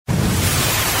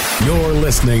You're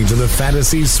listening to the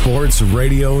Fantasy Sports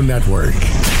Radio Network.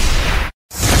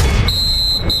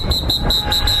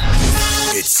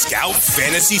 It's Scout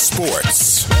Fantasy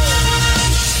Sports.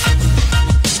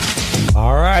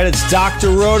 All right, it's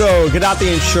Dr. Roto. Get out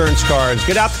the insurance cards.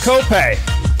 Get out the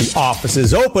copay. The office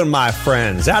is open, my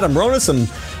friends. Adam Rona, some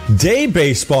day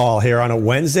baseball here on a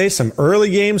Wednesday. Some early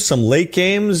games, some late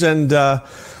games. And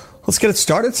let's get it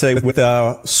started today with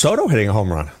Soto hitting a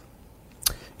home run.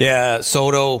 Yeah,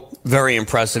 Soto, very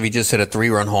impressive. He just hit a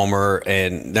 3-run homer,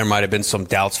 and there might have been some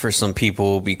doubts for some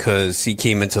people because he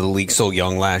came into the league so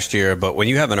young last year. But when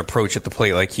you have an approach at the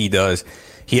plate like he does,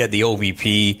 he had the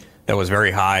OBP that was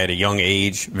very high at a young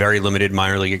age, very limited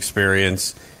minor league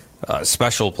experience,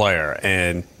 special player.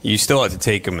 And you still had to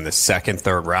take him in the second,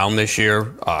 third round this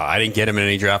year. I didn't get him in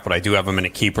any draft, but I do have him in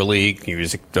a keeper league. He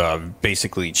was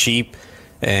basically cheap,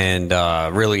 and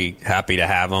really happy to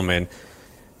have him. And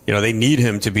you know, they need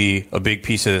him to be a big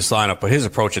piece of this lineup, but his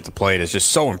approach at the plate is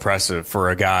just so impressive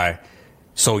for a guy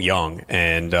so young,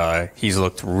 and he's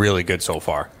looked really good so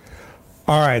far.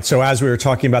 All right, so as we were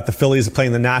talking about the Phillies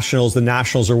playing the Nationals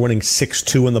are winning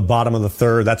 6-2 in the bottom of the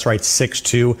third. That's right,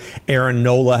 6-2. Aaron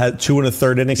Nola had 2 in the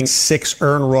third inning, 6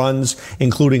 earned runs,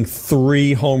 including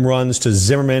 3 home runs to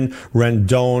Zimmerman,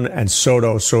 Rendon, and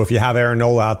Soto. So if you have Aaron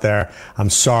Nola out there, I'm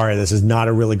sorry, this is not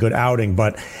a really good outing.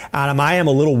 But, Adam, I am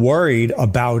a little worried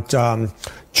about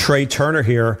Trey Turner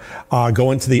here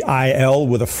going to the IL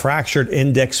with a fractured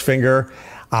index finger.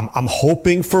 I'm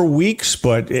hoping for weeks,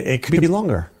 but it could be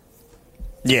longer.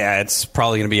 Yeah, it's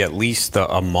probably going to be at least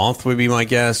a month would be my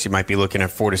guess. You might be looking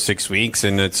at 4 to 6 weeks,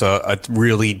 and it's a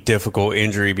really difficult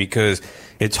injury because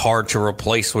it's hard to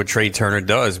replace what Trey Turner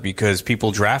does because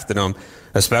people drafted him,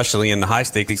 especially in the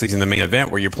high-stakes leagues in the main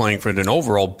event where you're playing for an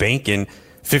overall, banking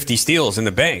 50 steals in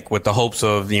the bank with the hopes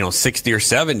of 60 or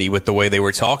 70 with the way they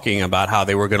were talking about how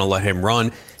they were going to let him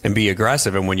run and be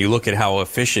aggressive. And when you look at how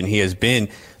efficient he has been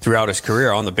throughout his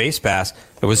career on the base pass,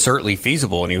 it was certainly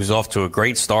feasible. And he was off to a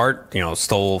great start,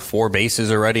 stole 4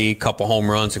 bases already, a couple home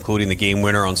runs, including the game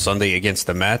winner on Sunday against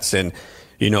the Mets. And,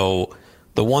 the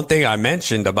one thing I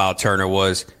mentioned about Turner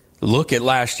was, look at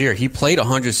last year. He played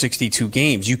 162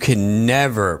 games. You can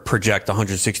never project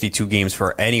 162 games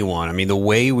for anyone. I mean, the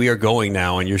way we are going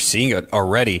now, and you're seeing it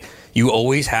already, you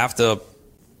always have to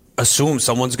assume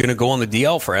someone's going to go on the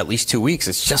DL for at least 2 weeks.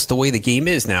 It's just the way the game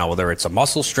is now, whether it's a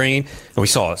muscle strain. And we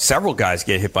saw several guys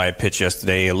get hit by a pitch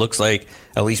yesterday. It looks like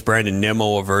at least Brandon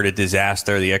Nimmo averted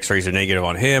disaster. The x-rays are negative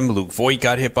on him. Luke Voit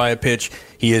got hit by a pitch.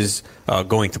 He is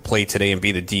going to play today and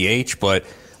be the DH, but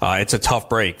it's a tough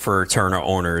break for Turner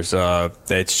owners.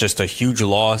 It's just a huge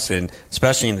loss, and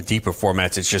especially in the deeper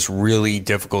formats, it's just really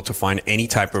difficult to find any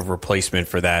type of replacement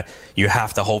for that. You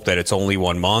have to hope that it's only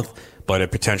 1 month, but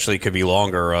it potentially could be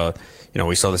longer.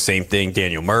 We saw the same thing,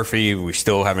 Daniel Murphy. We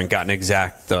still haven't gotten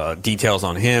exact details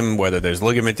on him, whether there's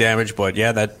ligament damage, but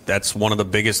yeah, that's one of the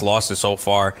biggest losses so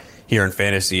far here in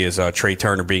fantasy is Trey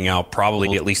Turner being out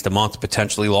probably at least a month,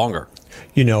 potentially longer.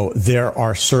 There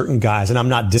are certain guys, and I'm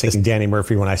not dissing Danny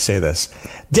Murphy when I say this.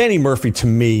 Danny Murphy, to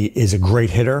me, is a great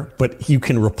hitter, but you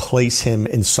can replace him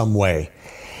in some way.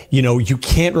 You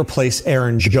can't replace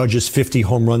Aaron Judge's 50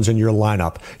 home runs in your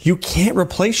lineup. You can't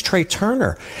replace Trey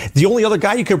Turner. The only other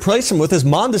guy you could replace him with is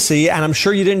Mondesi, and I'm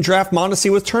sure you didn't draft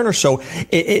Mondesi with Turner. So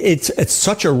it's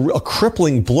such a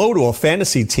crippling blow to a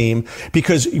fantasy team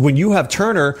because when you have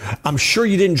Turner, I'm sure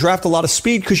you didn't draft a lot of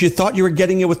speed because you thought you were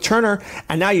getting it with Turner,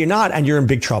 and now you're not, and you're in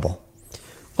big trouble.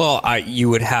 Well, you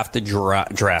would have to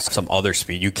draft some other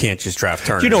speed. You can't just draft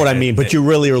Turner. You know what I mean? But you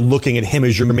really are looking at him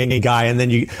as your main guy. And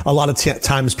then a lot of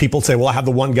times people say, well, I have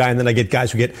the one guy, and then I get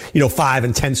guys who get, 5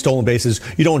 and 10 stolen bases.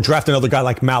 You don't draft another guy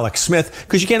like Malik Smith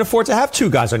because you can't afford to have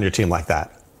 2 guys on your team like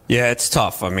that. Yeah, it's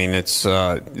tough. I mean, it's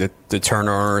the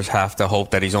Turner owners have to hope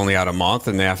that he's only out a month,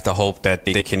 and they have to hope that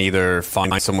they can either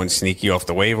find someone sneaky off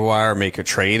the waiver wire, make a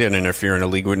trade, and then if you're in a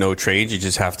league with no trades, you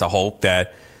just have to hope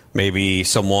that maybe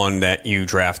someone that you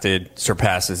drafted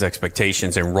surpasses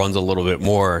expectations and runs a little bit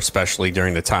more, especially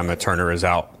during the time that Turner is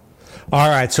out. All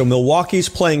right, so Milwaukee's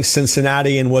playing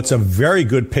Cincinnati in what's a very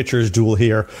good pitcher's duel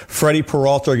here. Freddie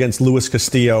Peralta against Luis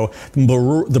Castillo.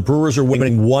 The Brewers are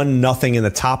winning 1-0 in the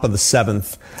top of the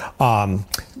 7th.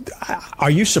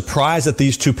 Are you surprised that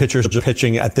these two pitchers are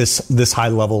pitching at this high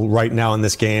level right now in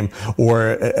this game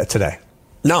or today?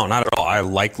 No, not at all. I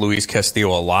like Luis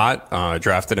Castillo a lot.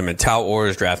 Drafted him in Tout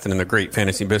Wars, drafted him in the Great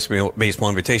Fantasy Baseball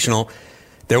Invitational.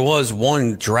 There was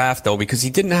one draft, though, because he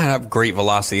didn't have great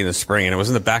velocity in the spring, and it was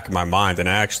in the back of my mind, and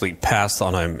I actually passed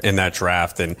on him in that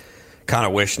draft and kind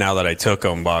of wish now that I took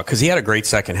him because he had a great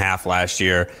second half last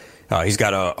year. He's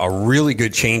got a really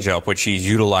good changeup, which he's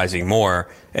utilizing more.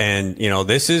 And,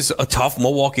 this is a tough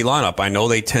Milwaukee lineup. I know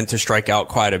they tend to strike out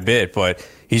quite a bit, but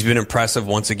he's been impressive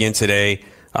once again today.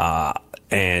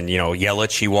 And,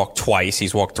 Yelich, he walked twice.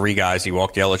 He's walked 3 guys. He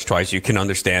walked Yelich twice. You can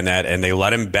understand that. And they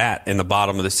let him bat in the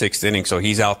bottom of the 6th inning. So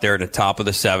he's out there in the top of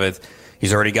the 7th.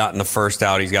 He's already gotten the first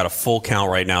out. He's got a full count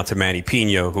right now to Manny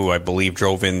Pena, who I believe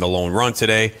drove in the lone run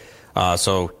today.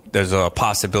 So there's a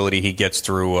possibility he gets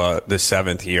through the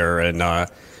 7th here. And,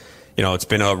 it's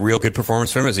been a real good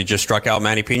performance for him as he just struck out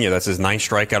Manny Pena. That's his 9th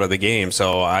strikeout of the game.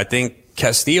 So I think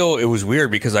Castillo, it was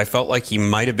weird because I felt like he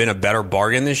might have been a better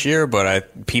bargain this year,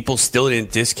 but people still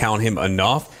didn't discount him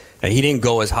enough. And he didn't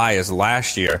go as high as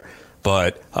last year.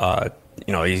 But,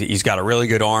 he's got a really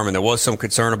good arm, and there was some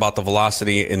concern about the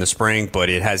velocity in the spring, but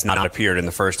it has not appeared in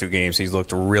the first 2 games. He's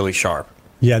looked really sharp.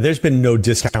 Yeah, there's been no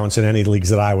discounts in any leagues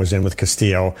that I was in with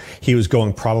Castillo. He was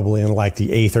going probably in like the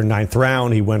 8th or 9th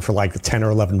round. He went for like the 10 or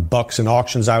 11 bucks in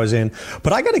auctions I was in.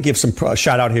 But I got to give some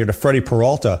shout out here to Freddie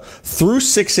Peralta. Through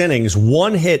 6 innings,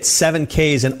 1 hit, 7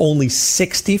 Ks, and only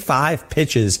 65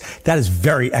 pitches. That is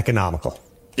very economical.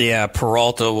 Yeah,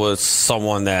 Peralta was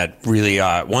someone that really,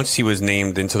 once he was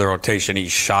named into the rotation, he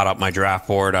shot up my draft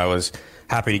board. I was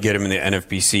happy to get him in the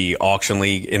NFBC auction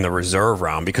league in the reserve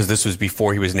round because this was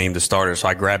before he was named the starter. So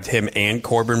I grabbed him and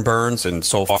Corbin Burns, and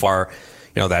so far,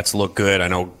 that's looked good. I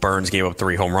know Burns gave up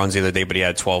 3 home runs the other day, but he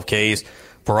had 12 Ks.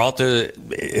 Peralta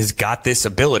has got this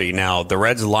ability. Now, the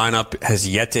Reds lineup has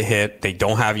yet to hit. They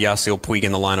don't have Yasiel Puig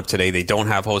in the lineup today. They don't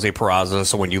have Jose Peraza.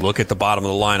 So when you look at the bottom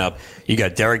of the lineup, you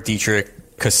got Derek Dietrich,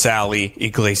 Casali,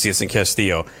 Iglesias, and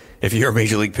Castillo. If you're a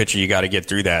major league pitcher, you got to get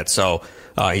through that. So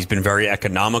he's been very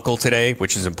economical today,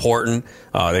 which is important.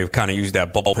 They've kind of used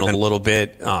that bullpen a little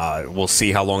bit. We'll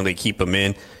see how long they keep him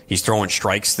in. He's throwing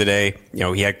strikes today.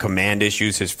 He had command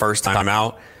issues his first time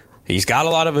out. He's got a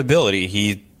lot of ability.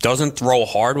 He doesn't throw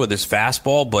hard with his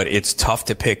fastball, but it's tough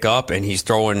to pick up, and he's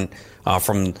throwing,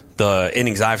 from the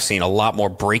innings I've seen, a lot more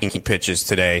breaking pitches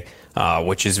today,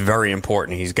 which is very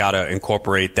important. He's got to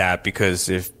incorporate that because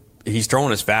if he's throwing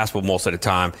his fastball most of the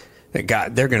time,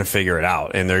 they're going to figure it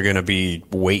out, and they're going to be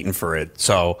waiting for it.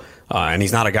 So, and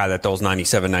he's not a guy that throws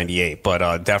 97, 98,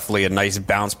 but definitely a nice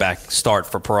bounce-back start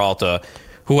for Peralta,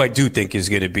 who I do think is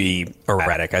going to be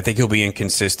erratic. I think he'll be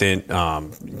inconsistent.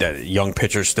 That young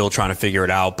pitcher's still trying to figure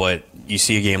it out, but you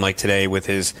see a game like today with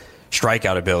his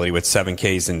strikeout ability with 7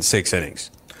 Ks in 6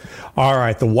 innings. All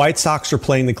right, the White Sox are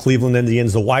playing the Cleveland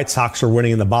Indians. The White Sox are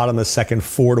winning in the bottom of the 2nd,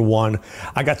 4-1.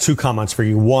 I got 2 comments for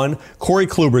you. One, Corey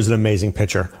Kluber is an amazing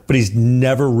pitcher, but he's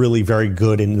never really very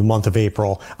good in the month of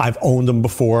April. I've owned him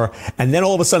before, and then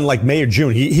all of a sudden, like May or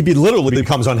June, he literally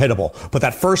becomes unhittable. But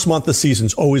that first month of the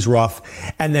season's always rough.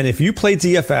 And then if you play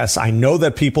DFS, I know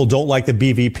that people don't like the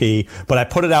BVP, but I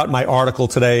put it out in my article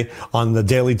today on the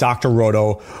Daily Dr.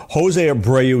 Roto. Jose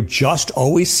Abreu just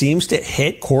always seems to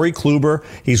hit Corey Kluber.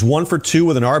 He's 1 for 2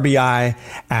 with an RBI,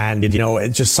 and it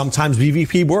just sometimes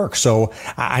BVP works. So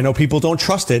I know people don't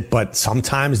trust it, but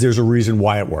sometimes there's a reason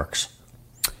why it works.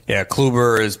 Yeah,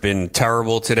 Kluber has been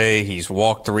terrible today. He's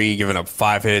walked 3, given up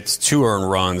 5 hits, 2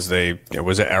 earned runs. There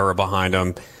was an error behind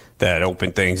him that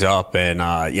opened things up, and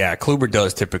Kluber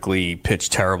does typically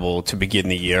pitch terrible to begin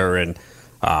the year, and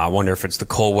I wonder if it's the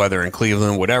cold weather in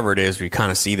Cleveland, whatever it is. We kind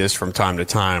of see this from time to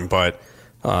time, but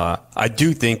I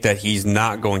do think that he's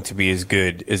not going to be as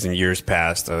good as in years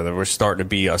past. There was starting to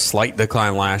be a slight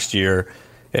decline last year,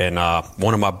 and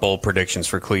one of my bold predictions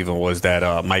for Cleveland was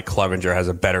that Mike Clevinger has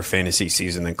a better fantasy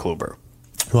season than Kluber.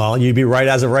 Well, you'd be right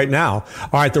as of right now. All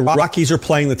right, the Rockies are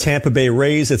playing the Tampa Bay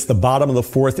Rays. It's the bottom of the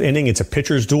 4th inning. It's a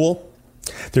pitcher's duel.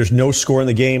 There's no score in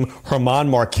the game. German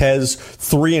Marquez,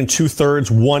 3 2/3,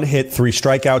 1 hit, 3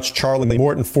 strikeouts. Charlie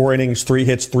Morton, 4 innings, 3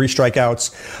 hits, 3 strikeouts.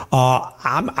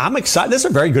 I'm excited. This is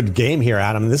a very good game here,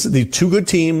 Adam. This is the 2 good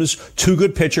teams, 2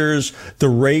 good pitchers. The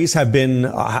Rays have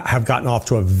gotten off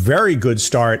to a very good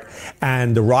start,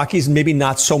 and the Rockies maybe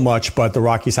not so much, but the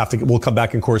Rockies will come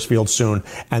back in Coors Field soon,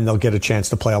 and they'll get a chance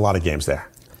to play a lot of games there.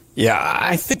 Yeah,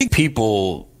 I think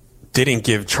people didn't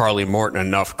give Charlie Morton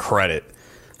enough credit.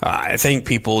 I think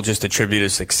people just attribute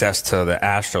his success to the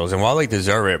Astros, and while they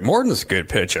deserve it, Morton's a good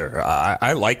pitcher.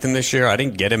 I liked him this year. I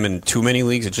didn't get him in too many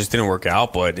leagues. It just didn't work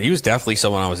out, but he was definitely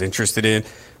someone I was interested in.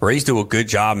 Rays do a good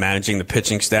job managing the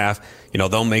pitching staff.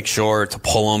 They'll make sure to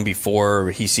pull him before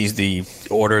he sees the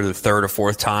order the 3rd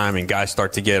or 4th time, and guys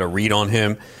start to get a read on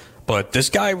him. But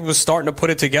this guy was starting to put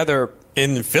it together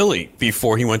in Philly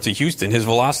before he went to Houston. His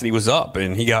velocity was up,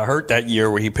 and he got hurt that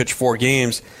year where he pitched 4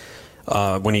 games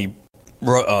when he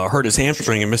hurt his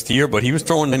hamstring and missed the year, but he was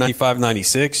throwing 95,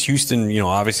 96. Houston,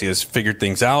 obviously has figured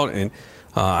things out, and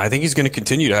I think he's going to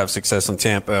continue to have success in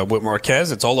Tampa. With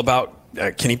Marquez, it's all about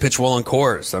can he pitch well in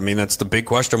Coors? I mean, that's the big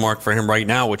question mark for him right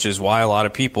now, which is why a lot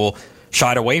of people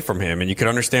shied away from him. And you can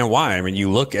understand why. I mean, you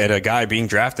look at a guy being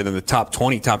drafted in the top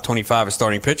 20, top 25 of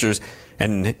starting pitchers,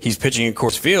 and he's pitching in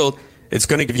Coors Field. It's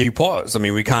going to give you pause. I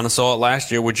mean, we kind of saw it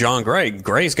last year with John Gray.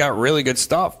 Gray's got really good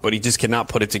stuff, but he just cannot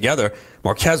put it together.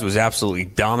 Marquez was absolutely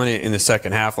dominant in the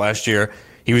second half last year.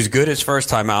 He was good his first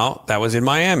time out. That was in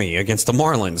Miami against the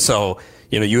Marlins. So,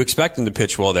 you expect him to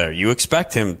pitch well there. You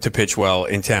expect him to pitch well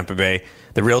in Tampa Bay.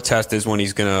 The real test is when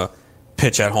he's going to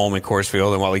pitch at home in Coors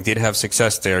Field. And while he did have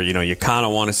success there, you kind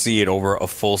of want to see it over a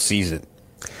full season.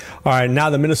 All right, now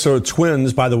the Minnesota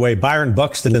Twins, by the way, Byron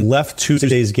Buxton left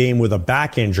Tuesday's game with a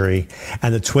back injury,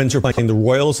 and the Twins are playing the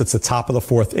Royals. It's the top of the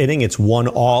fourth inning. It's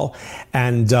 1-1.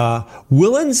 And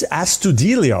Willens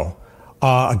Astudillo,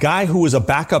 a guy who was a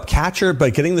backup catcher,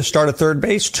 but getting the start at third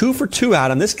base, 2 for 2 out.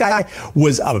 And this guy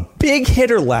was a big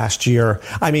hitter last year.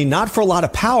 I mean, not for a lot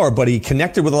of power, but he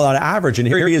connected with a lot of average. And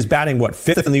here he is batting,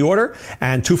 fifth in the order,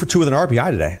 and 2 for 2 with an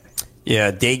RBI today.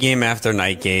 Yeah, day game after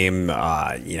night game,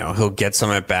 he'll get some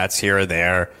at-bats here or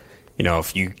there.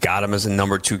 If you got him as a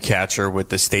number 2 catcher with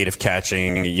the state of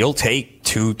catching, you'll take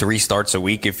 2-3 starts a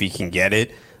week if he can get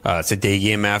it. It's a day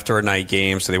game after a night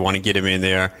game, so they want to get him in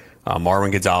there.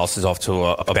 Marwin Gonzalez is off to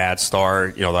a bad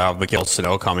start. They'll have Miguel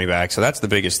Sano coming back. So that's the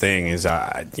biggest thing is,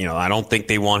 I don't think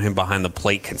they want him behind the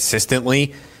plate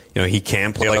consistently. He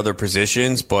can play other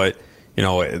positions, but,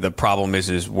 the problem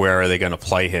is where are they going to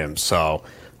play him? So,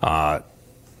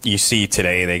 you see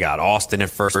today they got Austin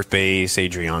at first base,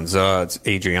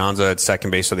 Adrianza at second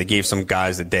base. So they gave some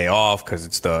guys the day off because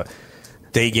it's the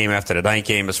day game after the night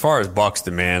game. As far as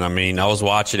Buxton, man, I mean, I was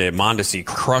watching it. Mondesi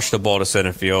crushed the ball to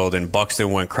center field, and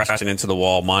Buxton went crashing into the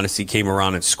wall. Mondesi came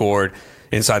around and scored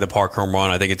inside the park home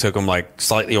run. I think it took him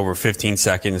slightly over 15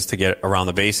 seconds to get around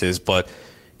the bases. But,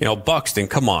 Buxton,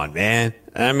 come on, man.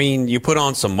 I mean, you put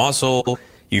on some muscle.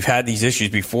 You've had these issues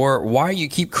before. Why you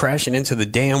keep crashing into the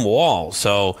damn wall?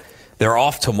 So they're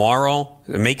off tomorrow.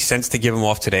 It makes sense to give him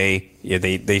off today. Yeah,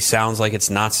 they sounds like it's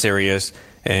not serious,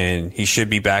 and he should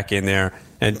be back in there.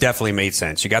 And it definitely made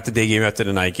sense. You got the day game after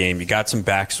the night game. You got some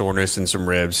back soreness and some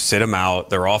ribs. Sit him out.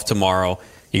 They're off tomorrow.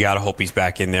 You got to hope he's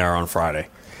back in there on Friday.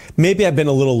 Maybe I've been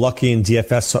a little lucky in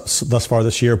DFS thus far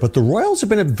this year, but the Royals have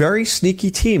been a very sneaky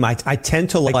team. I tend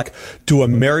to do a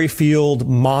Merrifield,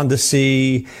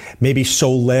 Mondesi, maybe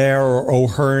Soler or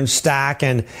O'Hearn stack.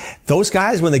 And those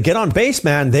guys, when they get on base,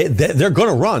 man, they're going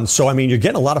to run. So, I mean, you're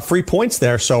getting a lot of free points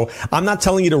there. So I'm not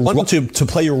telling you to run to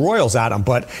play your Royals, Adam,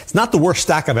 but it's not the worst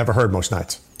stack I've ever heard most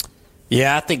nights.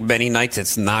 Yeah, I think many nights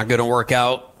it's not going to work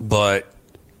out, but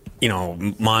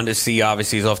Mondesi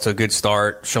obviously is off to a good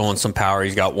start, showing some power.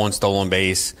 He's got 1 stolen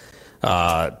base.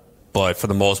 But for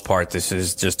the most part, this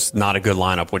is just not a good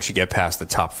lineup once you get past the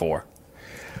top 4.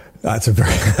 That's a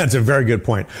very good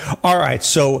point. All right,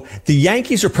 so the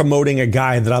Yankees are promoting a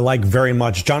guy that I like very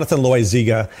much, Jonathan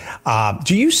Loaiziga.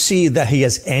 Do you see that he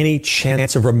has any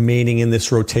chance of remaining in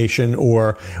this rotation,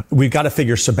 or we've got to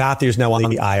figure Sabathia is now on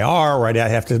the IR, right? I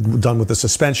have to done with the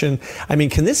suspension. I mean,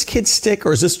 can this kid stick,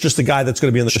 or is this just a guy that's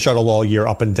going to be in the shuttle all year,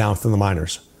 up and down from the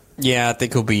minors? Yeah, I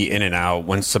think he'll be in and out.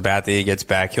 When Sabathia gets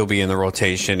back, he'll be in the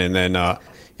rotation, and then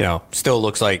still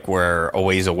looks like we're a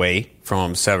ways away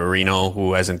from Severino,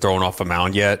 who hasn't thrown off a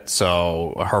mound yet.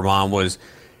 So Herman was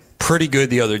pretty good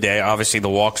the other day. Obviously, the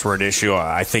walks were an issue.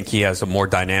 I think he has a more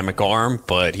dynamic arm,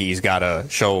 but he's got to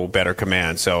show better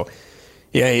command. So,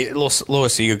 yeah,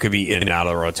 Loaiziga could be in and out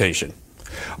of the rotation.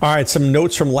 All right, some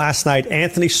notes from last night.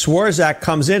 Anthony Swarzak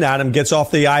comes in, Adam, gets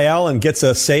off the IL and gets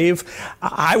a save.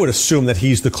 I would assume that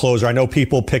he's the closer. I know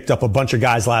people picked up a bunch of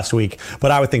guys last week,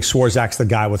 but I would think Swarzak's the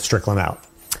guy with Strickland out.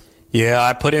 Yeah,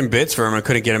 I put in bids for him. I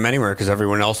couldn't get him anywhere because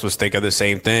everyone else was thinking the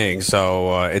same thing.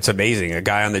 So it's amazing. A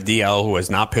guy on the DL who has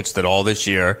not pitched at all this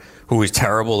year, who was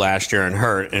terrible last year and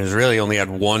hurt, and has really only had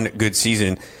one good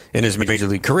season in his major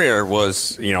league career,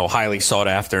 was highly sought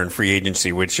after in free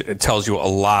agency, which tells you a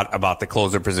lot about the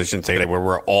closer position today, where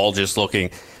we're all just looking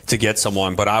to get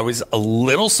someone. But I was a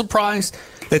little surprised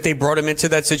that they brought him into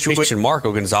that situation.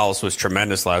 Marco Gonzalez was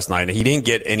tremendous last night. He didn't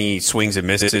get any swings and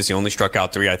misses. He only struck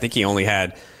out 3. I think he only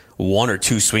had 1 or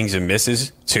 2 swings and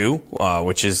misses, too,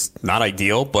 which is not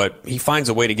ideal, but he finds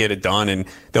a way to get it done. And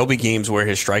there'll be games where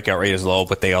his strikeout rate is low,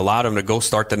 but they allowed him to go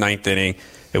start the 9th inning.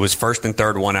 It was 1st and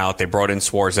 3rd, 1 out. They brought in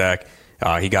Swarzak.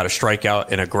 He got a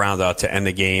strikeout and a ground out to end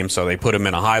the game. So they put him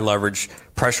in a high leverage,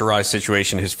 pressurized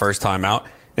situation his first time out.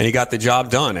 and he got the job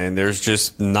done. And there's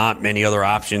just not many other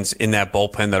options in that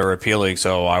bullpen that are appealing.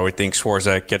 So I would think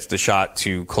Swarzak gets the shot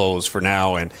to close for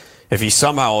now. And if he's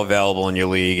somehow available in your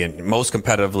league, and most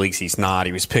competitive leagues he's not,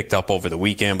 he was picked up over the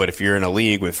weekend. But if you're in a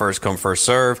league with first come, first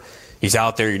serve, he's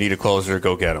out there, you need a closer,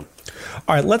 go get him.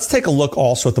 All right, let's take a look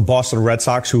also at the Boston Red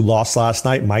Sox, who lost last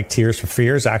night. Mike Tears for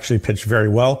Fears actually pitched very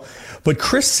well. But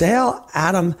Chris Sale,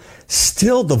 Adam,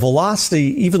 still the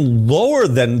velocity even lower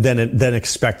than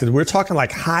expected. We're talking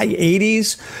like high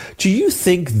 80s. Do you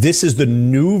think this is the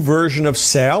new version of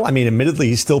Sale? I mean, admittedly,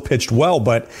 he still pitched well,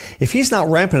 but if he's not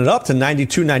ramping it up to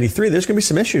 92, 93, there's going to be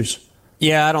some issues.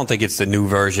 Yeah, I don't think it's the new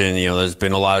version. There's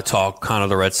been a lot of talk. Kind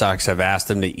of the Red Sox have asked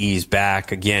him to ease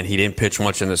back. Again, he didn't pitch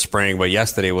much in the spring, but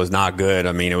yesterday was not good.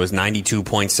 I mean, it was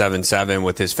 92.77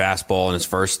 with his fastball in his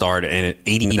first start and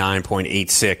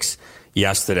 89.86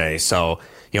 yesterday. So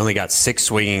he only got 6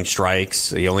 swinging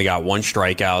strikes. He only got 1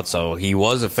 strikeout. So he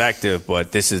was effective,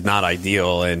 but this is not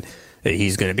ideal. And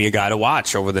he's going to be a guy to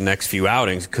watch over the next few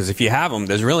outings, because if you have him,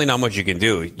 there's really not much you can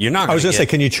do. You're not. I was going to say,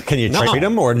 can you trade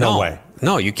him or no way?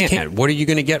 No, you can't. What are you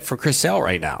going to get for Chris Sale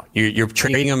right now? You're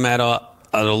trading him at a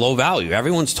low value.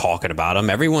 Everyone's talking about him.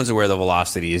 Everyone's aware the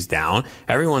velocity is down.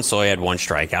 Everyone saw he had 1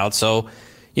 strikeout. So,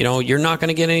 you're not going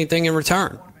to get anything in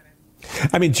return.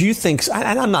 I mean, do you think,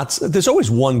 and I'm not, there's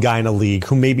always one guy in a league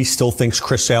who maybe still thinks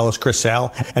Chris Sale is Chris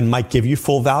Sale and might give you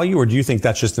full value, or do you think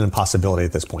that's just an impossibility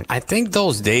at this point? I think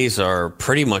those days are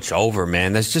pretty much over,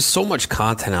 man. There's just so much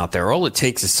content out there. All it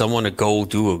takes is someone to go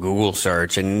do a Google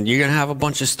search, and you're going to have a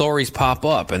bunch of stories pop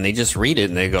up, and they just read it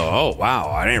and they go, oh, wow,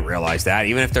 I didn't realize that.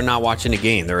 Even if they're not watching the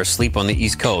game, they're asleep on the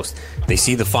East Coast, they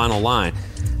see the final line.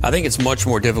 I think it's much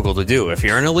more difficult to do. If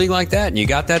you're in a league like that and you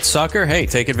got that sucker, hey,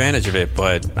 take advantage of it.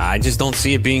 But I just don't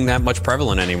see it being that much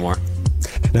prevalent anymore.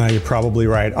 No, you're probably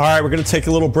right. All right, we're going to take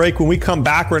a little break. When we come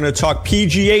back, we're going to talk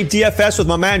PGA DFS with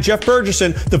my man Jeff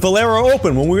Bergeson, the Valero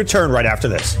Open, when we return right after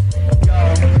this.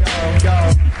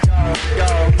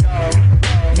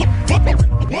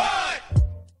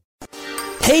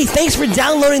 Hey, thanks for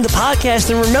downloading the podcast.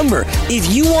 And remember,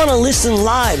 if you want to listen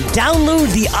live,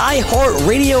 download the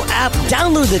iHeartRadio app,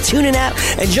 download the TuneIn app,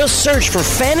 and just search for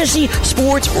Fantasy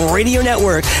Sports Radio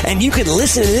Network, and you can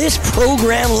listen to this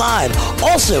program live.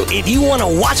 Also, if you want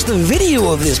to watch the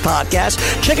video of this podcast,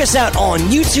 check us out on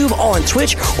YouTube, on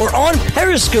Twitch, or on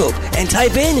Periscope, and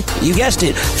type in, you guessed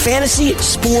it, Fantasy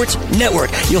Sports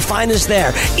Network. You'll find us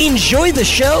there. Enjoy the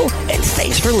show, and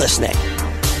thanks for listening.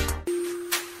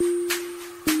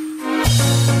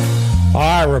 All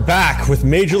right, we're back with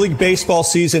Major League Baseball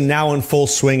season now in full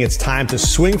swing. It's time to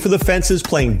swing for the fences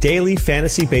playing daily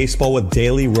fantasy baseball with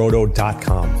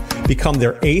DailyRoto.com. Become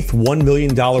their 8th $1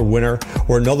 million winner,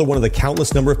 or another one of the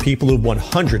countless number of people who've won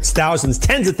hundreds, thousands,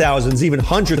 tens of thousands, even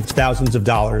hundreds of thousands of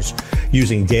dollars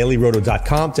using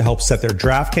DailyRoto.com to help set their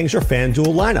DraftKings or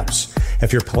FanDuel lineups.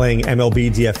 If you're playing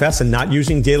MLB DFS and not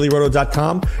using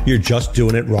DailyRoto.com, you're just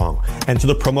doing it wrong. Enter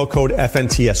the promo code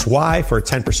FNTSY for a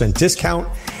 10% discount,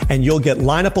 and you'll get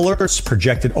lineup alerts,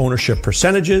 projected ownership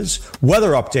percentages,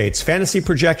 weather updates, fantasy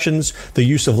projections, the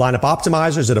use of lineup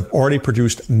optimizers that have already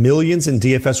produced millions in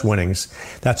DFS winnings.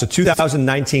 That's a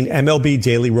 2019 MLB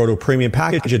Daily Roto Premium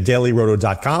Package at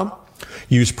DailyRoto.com.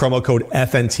 Use promo code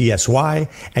FNTSY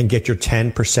and get your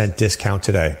 10% discount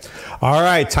today. All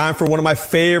right, time for one of my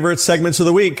favorite segments of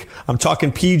the week. I'm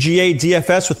talking PGA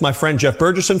DFS with my friend Jeff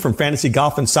Bergeson from Fantasy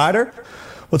Golf Insider.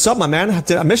 What's up, my man?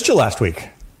 I missed you last week.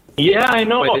 Yeah, I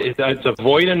know. It's a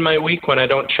void in my week when I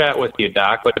don't chat with you,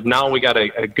 Doc. But now we got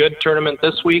a good tournament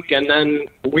this week, and then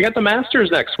we got the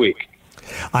Masters next week.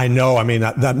 I know. I mean,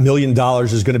 that $1 million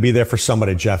is going to be there for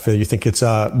somebody, Jeff. You think it's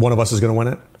one of us is going to win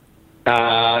it?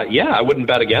 Yeah, I wouldn't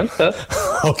bet against it.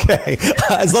 Okay.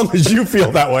 As long as you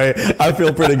feel that way, I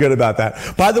feel pretty good about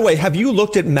that. By the way, have you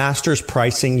looked at Masters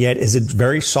pricing yet? Is it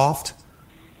very soft?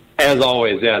 As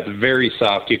always, yeah, it's very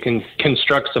soft. You can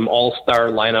construct some all-star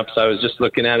lineups. I was just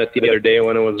looking at it the other day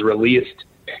when it was released.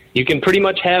 You can pretty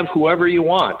much have whoever you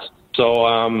want.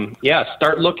 So, yeah,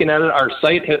 start looking at it. Our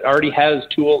site already has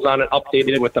tools on it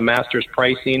updated with the Masters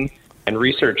pricing and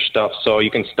research stuff. So you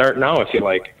can start now if you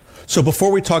like. So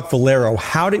before we talk Valero,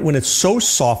 when it's so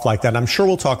soft like that, and I'm sure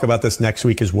we'll talk about this next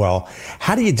week as well,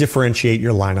 how do you differentiate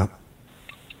your lineup?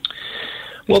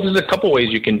 Well, there's a couple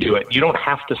ways you can do it. You don't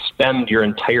have to spend your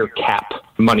entire cap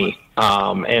money.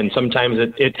 And sometimes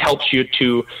it helps you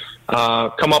to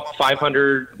come up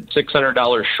 $500,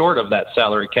 $600 short of that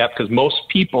salary cap, because most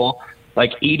people,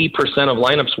 like 80% of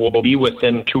lineups, will be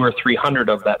within 200 or 300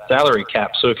 of that salary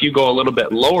cap. So if you go a little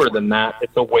bit lower than that,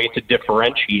 it's a way to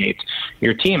differentiate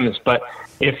your teams. But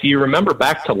if you remember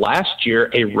back to last year,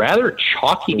 a rather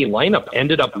chalky lineup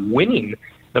ended up winning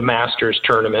the Masters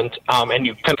tournament. And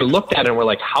you kind of looked at it and were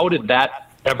like, how did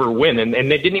that ever win? And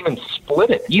they didn't even split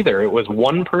it either. It was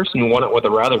one person who won it with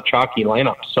a rather chalky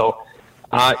lineup. So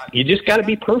you just got to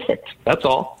be perfect. That's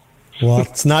all. Well,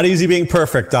 it's not easy being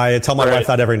perfect. I tell my wife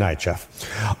that every night, Jeff.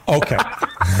 Okay.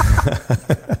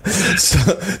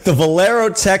 So the Valero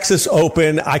Texas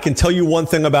Open, I can tell you one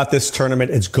thing about this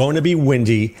tournament. It's going to be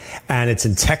windy, and it's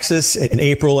in Texas in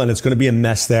April, and it's going to be a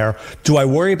mess there. Do I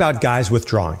worry about guys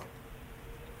withdrawing?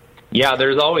 Yeah,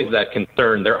 there's always that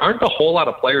concern. There aren't a whole lot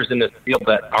of players in this field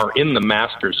that are in the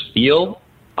Masters field.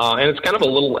 And it's kind of a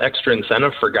little extra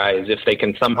incentive for guys. If they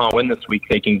can somehow win this week,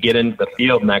 they can get into the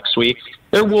field next week.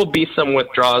 There will be some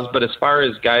withdrawals, but as far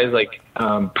as guys like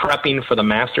prepping for the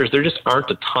Masters, there just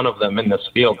aren't a ton of them in this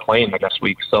field playing next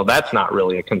week. So that's not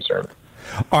really a concern.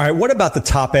 All right, what about the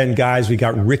top-end guys? We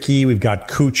got Ricky, we've got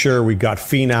Kuchar, we've got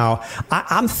Finau.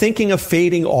 I'm thinking of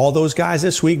fading all those guys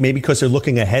this week, maybe because they're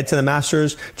looking ahead to the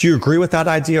Masters. Do you agree with that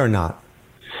idea or not?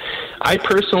 I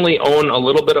personally own a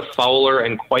little bit of Fowler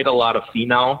and quite a lot of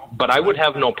Finau, but I would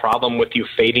have no problem with you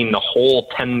fading the whole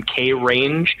 10K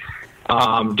range,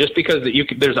 just because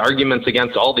there's arguments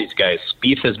against all these guys.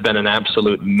 Spieth has been an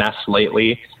absolute mess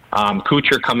lately.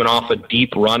 Kuchar coming off a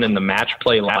deep run in the match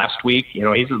play last week. You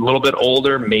know, he's a little bit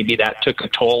older. Maybe that took a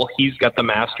toll. He's got the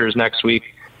Masters next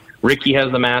week. Ricky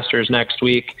has the Masters next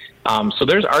week. So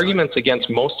there's arguments against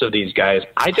most of these guys.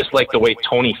 I just like the way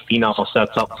Tony Finau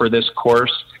sets up for this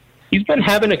course. He's been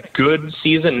having a good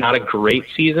season, not a great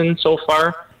season so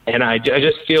far, and I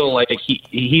just feel like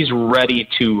he's ready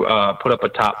to put up a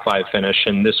top 5 finish,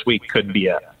 and this week could be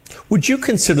it. Would you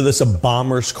consider this a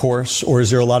bomber's course, or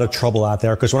is there a lot of trouble out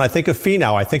there? Because when I think of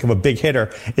Finau, I think of a big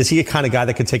hitter. Is he a kind of guy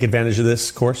that could take advantage of this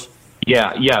course?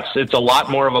 Yeah, yes. It's a lot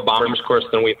more of a bomber's course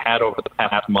than we've had over the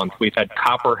past month. We've had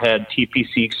Copperhead,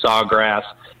 TPC, Sawgrass,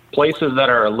 places that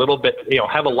are a little bit,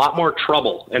 have a lot more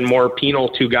trouble and more penal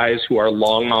to guys who are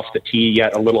long off the tee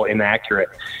yet a little inaccurate.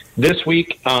 This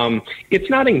week, it's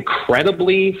not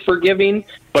incredibly forgiving,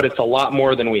 but it's a lot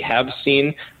more than we have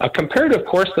seen. A comparative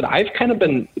course that I've kind of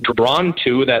been drawn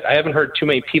to that I haven't heard too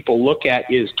many people look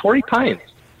at is Torrey Pines.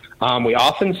 We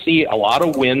often see a lot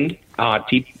of wind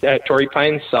at Torrey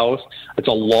Pines South. It's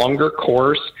a longer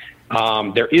course.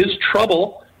 There is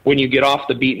trouble when you get off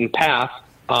the beaten path.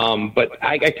 But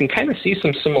I can kind of see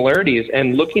some similarities.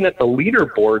 And looking at the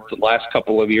leaderboard the last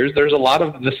couple of years, there's a lot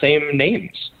of the same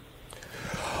names.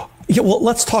 Yeah, well,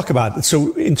 let's talk about it.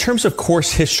 So in terms of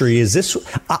course history,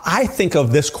 I think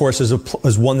of this course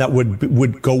as one that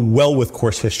would go well with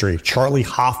course history. Charlie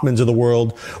Hoffman's of the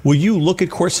world. Will you look at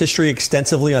course history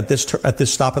extensively at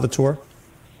this stop of the tour?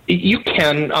 You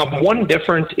can. One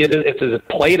difference is it's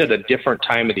played at a different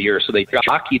time of the year, so they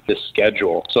jockeyed the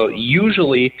schedule. So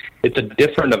usually it's a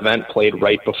different event played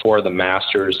right before the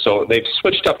Masters. So they've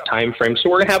switched up time frames. So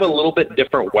we're going to have a little bit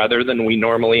different weather than we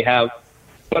normally have.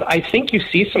 But I think you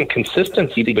see some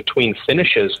consistency between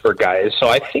finishes for guys. So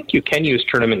I think you can use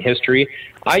tournament history.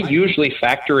 I usually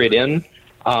factor it in,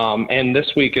 and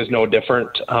this week is no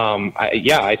different.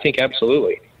 I think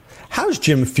absolutely. How's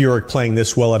Jim Furyk playing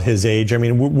this well at his age? I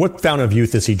mean, what fountain of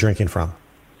youth is he drinking from?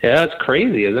 Yeah, it's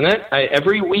crazy, isn't it?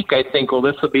 Every week I think, well,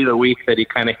 this will be the week that he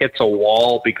kind of hits a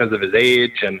wall because of his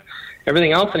age and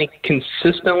everything else, and he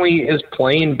consistently is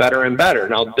playing better and better.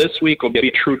 Now, this week will be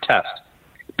a true test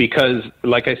because,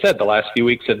 like I said, the last few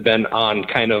weeks have been on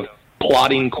kind of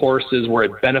plotting courses where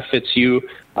it benefits you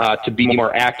to be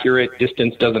more accurate.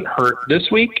 Distance doesn't hurt. This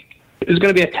week is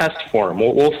going to be a test for him.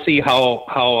 We'll see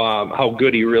how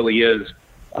good he really is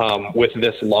with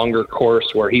this longer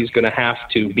course where he's going to have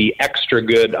to be extra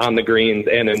good on the greens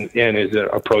and in his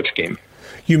approach game.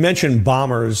 You mentioned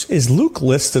bombers. Is Luke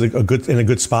listed in a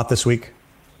good spot this week?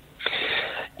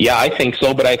 Yeah, I think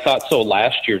so, but I thought so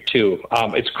last year too.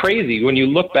 It's crazy. When you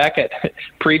look back at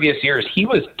previous years, he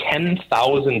was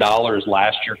 $10,000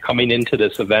 last year coming into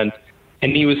this event,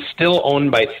 and he was still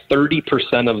owned by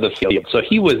 30% of the field. So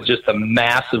he was just a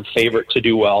massive favorite to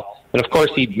do well. And, of course,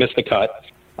 he missed the cut.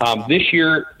 This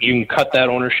year, you can cut that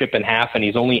ownership in half, and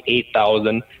he's only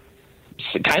 $8,000.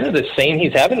 Kind of the same.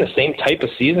 He's having the same type of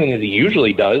season as he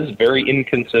usually does. Very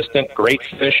inconsistent, great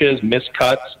finishes, missed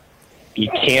cuts. You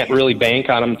can't really bank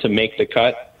on him to make the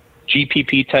cut.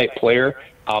 GPP-type player.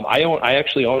 I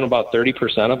actually own about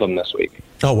 30% of them this week.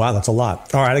 Oh, wow, that's a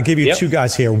lot. All right, I'll give you two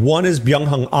guys here. One is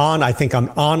Byung-Hung An. I think I'm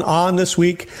on this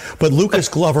week. But Lucas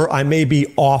Glover, I may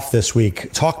be off this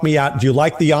week. Talk me out. Do you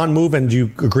like the on move, and do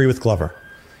you agree with Glover?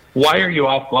 Why are you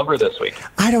off Glover this week?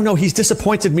 I don't know. He's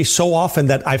disappointed me so often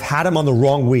that I've had him on the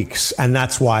wrong weeks, and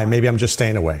that's why. Maybe I'm just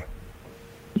staying away.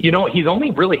 You know, he's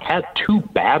only really had 2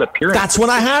 bad appearances. That's when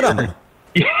I had him.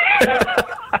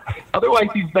 otherwise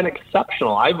he's been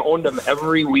exceptional. I've owned him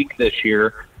every week this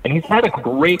year, and he's had a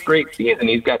great season.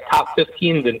 He's got top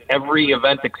 15s in every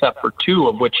event except for 2,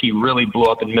 of which he really blew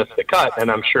up and missed the cut.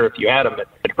 And I'm sure if you had him,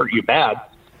 it hurt you bad.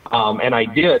 And I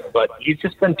did, but he's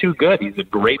just been too good. He's a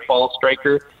great ball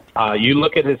striker. You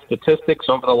look at his statistics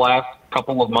over the last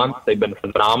couple of months, they've been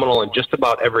phenomenal in just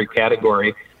about every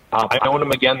category. I own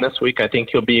him again this week. I think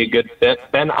he'll be a good fit.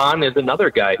 Ben An is another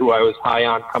guy who I was high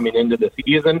on coming into the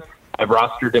season. I've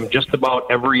rostered him just about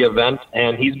every event,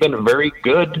 and he's been very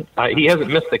good. He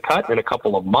hasn't missed the cut in a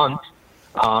couple of months.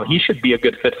 He should be a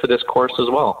good fit for this course as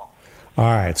well. All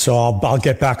right, so I'll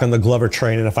get back on the Glover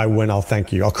train, and if I win, I'll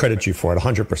thank you. I'll credit you for it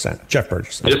 100%. Jeff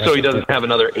Burgesson. Just so he doesn't have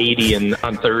another 80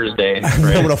 on Thursday. Right?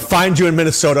 I'm going to find you in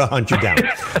Minnesota, hunt you down.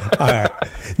 All right.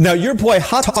 Now, your boy,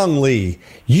 Ha-Tong Lee,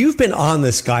 you've been on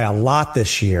this guy a lot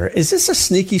this year. Is this a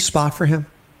sneaky spot for him?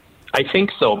 I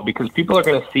think so, because people are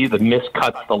going to see the missed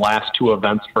cuts the last 2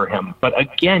 events for him. But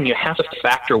again, you have to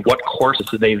factor what courses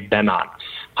they've been on.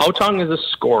 Ha-Tong is a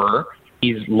scorer.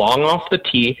 He's long off the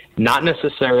tee, not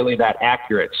necessarily that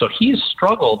accurate. So he's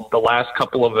struggled the last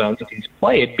couple of events he's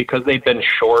played because they've been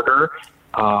shorter,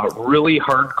 really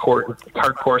hard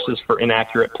courses for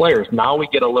inaccurate players. Now we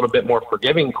get a little bit more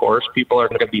forgiving course. People are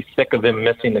going to be sick of him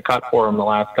missing the cut for him the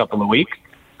last couple of weeks.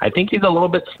 I think he's a little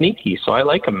bit sneaky, so I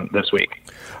like him this week.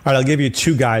 All right, I'll give you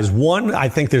 2 guys. One, I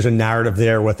think there's a narrative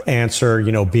there with Answer,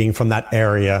 being from that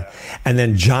area, and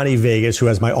then Johnny Vegas, who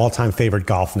has my all-time favorite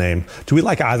golf name. Do we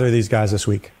like either of these guys this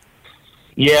week?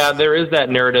 Yeah, there is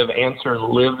that narrative. Answer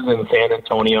lives in San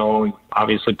Antonio,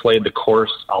 obviously played the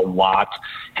course a lot.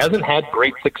 Hasn't had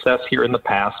great success here in the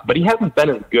past, but he hasn't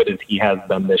been as good as he has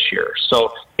been this year.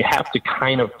 So you have to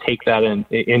kind of take that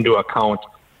into account.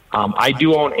 I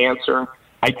do own Answer.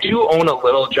 I do own a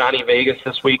little Johnny Vegas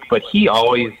this week, but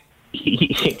your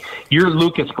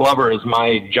Lucas Glover is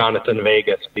my Jonathan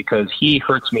Vegas because he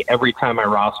hurts me every time I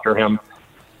roster him.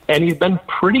 And he's been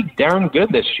pretty darn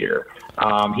good this year.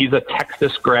 He's a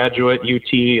Texas graduate,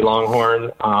 UT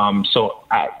Longhorn. So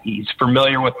he's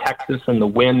familiar with Texas and the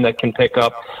wind that can pick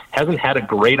up. Hasn't had a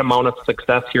great amount of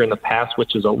success here in the past,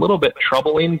 which is a little bit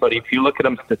troubling. But if you look at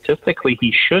him statistically,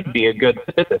 he should be a good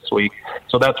fit this week.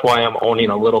 So that's why I'm owning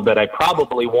a little bit. I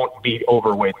probably won't be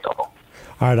overweight, though.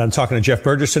 All right, I'm talking to Jeff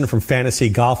Burgesson from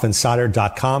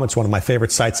FantasyGolfInsider.com. It's one of my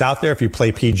favorite sites out there. If you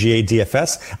play PGA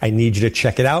DFS, I need you to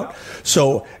check it out.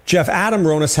 So, Jeff, Adam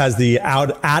Ronis has the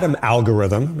Adam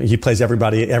algorithm. He plays every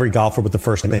golfer with the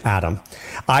first name Adam.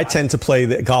 I tend to play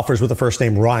the golfers with the first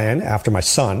name Ryan after my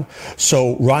son.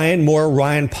 So, Ryan Moore,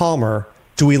 Ryan Palmer,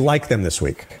 do we like them this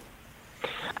week?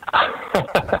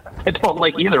 I don't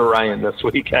like either Ryan this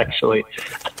week, actually.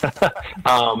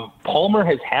 Palmer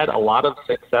has had a lot of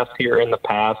success here in the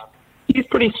past. He's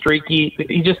pretty streaky.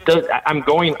 He just does. I'm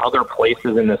going other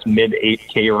places in this mid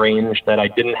 8K range that I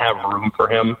didn't have room for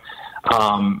him.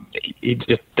 He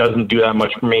just doesn't do that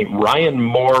much for me. Ryan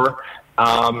Moore,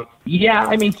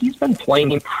 he's been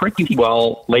playing pretty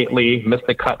well lately. Missed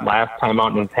the cut last time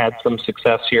out and has had some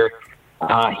success here.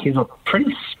 He's a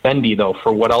pretty spendy, though,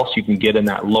 for what else you can get in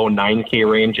that low 9K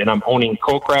range. And I'm owning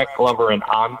Kokrak, Glover, and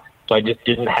Hahn, so I just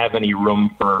didn't have any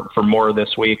room for more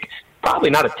this week. Probably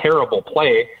not a terrible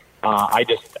play. I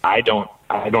don't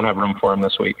have room for him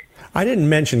this week. I didn't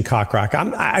mention Kokrak.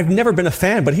 I've never been a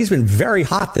fan, but he's been very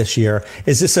hot this year.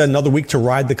 Is this another week to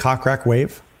ride the Kokrak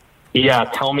wave? Yeah,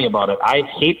 tell me about it. I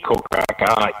hate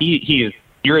Kokrak. He has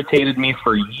irritated me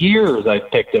for years.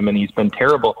 I've picked him, and he's been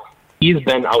terrible. He's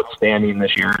been outstanding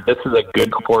this year. This is a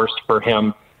good course for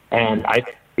him, and I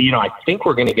think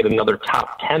we're going to get another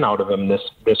top 10 out of him this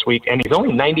week. And he's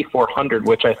only 9,400,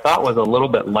 which I thought was a little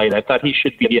bit light. I thought he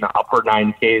should be in the upper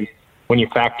 9Ks when you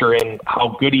factor in how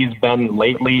good he's been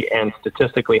lately and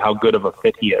statistically how good of a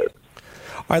fit he is.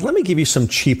 All right, let me give you some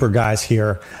cheaper guys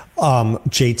here.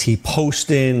 JT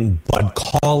Poston, Bud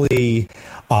Cauley,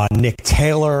 Nick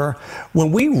Taylor.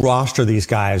 When we roster these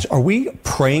guys, are we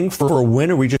praying for a win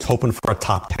or are we just hoping for a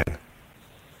top 10?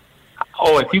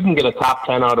 Oh, if you can get a top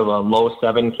 10 out of a low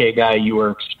 7K guy, you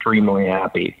are extremely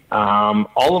happy.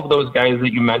 All of those guys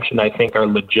that you mentioned, I think, are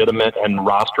legitimate and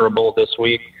rosterable this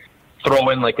week. Throw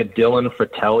in like a Dylan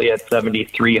Fratelli at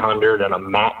 7,300 and a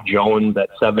Matt Jones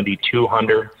at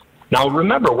 7,200. Now,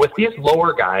 remember, with these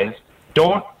lower guys,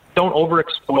 don't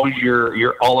overexpose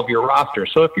your all of your rosters.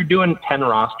 So if you're doing 10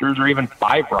 rosters or even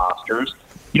 5 rosters,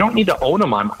 you don't need to own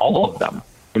them on all of them.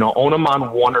 Own them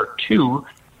on 1 or 2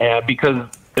 because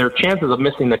their chances of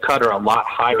missing the cut are a lot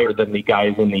higher than the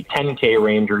guys in the 10K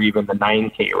range or even the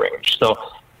 9K range. So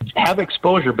have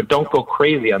exposure, but don't go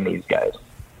crazy on these guys.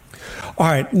 All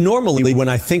right. Normally, when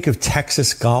I think of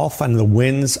Texas golf and the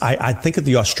wins, I think of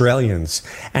the Australians.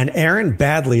 And Aaron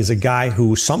Baddeley is a guy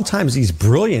who sometimes he's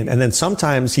brilliant, and then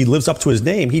sometimes he lives up to his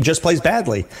name. He just plays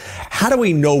badly. How do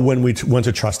we know when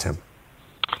to trust him?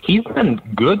 He's been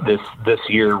good this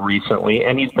year recently,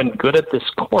 and he's been good at this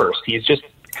course. He's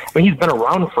been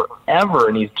around forever,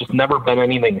 and he's just never been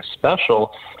anything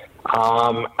special.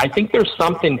 I think there's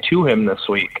something to him this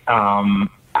week.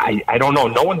 I don't know.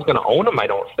 No one's going to own him, I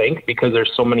don't think, because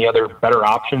there's so many other better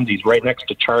options. He's right next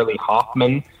to Charlie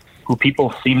Hoffman, who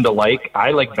people seem to like.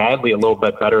 I like Baddeley a little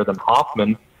bit better than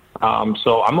Hoffman,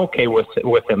 so I'm okay with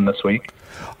him this week.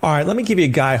 All right, let me give you a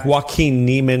guy, Joaquin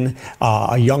Niemann,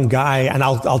 a young guy, and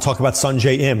I'll talk about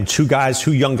Sungjae Im,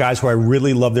 two young guys who I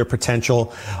really love their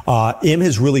potential. Im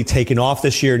has really taken off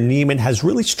this year. Niemann has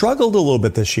really struggled a little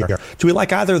bit this year. Do we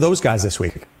like either of those guys this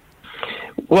week?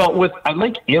 Well, I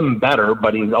like Im better,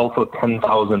 but he's also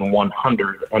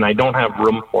 10,100, and I don't have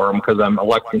room for him because I'm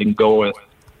electing to go with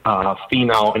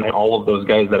Finau and all of those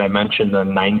guys that I mentioned in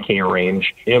the 9K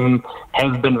range. Im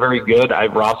has been very good.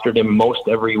 I've rostered him most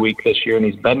every week this year, and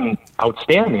he's been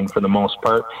outstanding for the most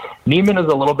part. Niemann is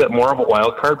a little bit more of a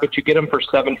wild card, but you get him for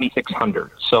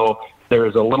 7,600, so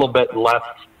there's a little bit less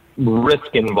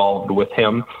risk involved with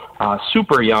him.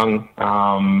 Super young,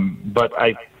 but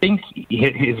I think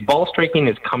his ball striking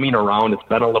is coming around. It's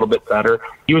been a little bit better.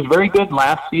 He was very good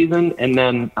last season, and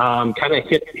then kind of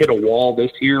hit a wall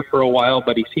this year for a while,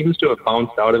 but he seems to have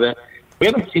bounced out of it. We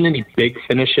haven't seen any big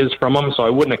finishes from him, so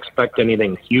I wouldn't expect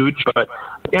anything huge. But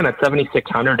again, at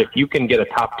 7,600, if you can get a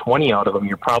top 20 out of him,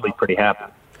 you're probably pretty happy.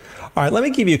 All right, let me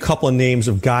give you a couple of names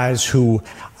of guys who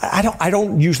I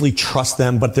don't usually trust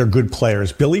them, but they're good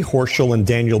players. Billy Horschel and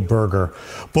Daniel Berger.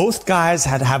 Both guys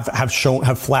have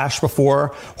flashed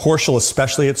before. Horschel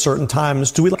especially at certain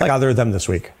times. Do we like either of them this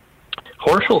week?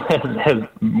 Horschel has,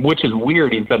 which is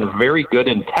weird. He's been very good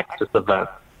in Texas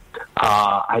events.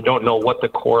 I don't know what the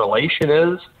correlation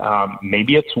is.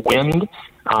 Maybe it's wind.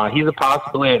 He's a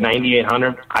possibility at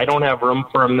 9,800. I don't have room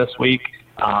for him this week.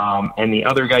 And the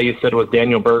other guy you said was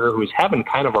Daniel Berger, who's having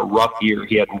kind of a rough year.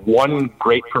 He had one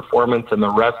great performance, and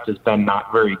the rest has been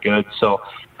not very good. So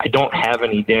I don't have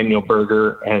any Daniel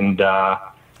Berger, and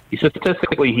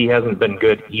statistically he hasn't been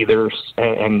good either,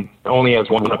 and only has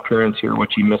one appearance here,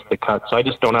 which he missed the cut. So I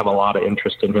just don't have a lot of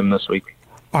interest in him this week.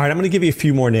 All right, I'm going to give you a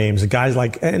few more names. Guys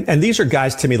like, and these are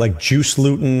guys to me like Juice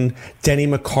Luton, Denny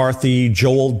McCarthy,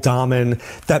 Joel Dahmen,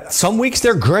 that some weeks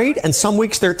they're great and some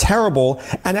weeks they're terrible.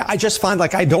 And I just find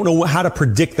like I don't know how to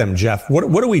predict them, Jeff. What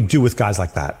do we do with guys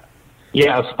like that?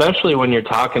 Yeah, especially when you're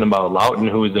talking about Loughton,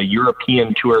 who is a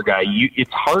European Tour guy.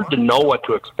 It's hard to know what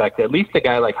to expect. At least a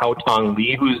guy like Haotong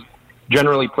Li, who's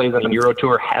generally plays on the Euro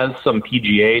Tour, has some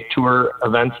PGA Tour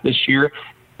events this year.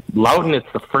 Loughton, it's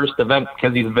the first event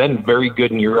because he's been very good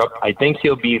in Europe. I think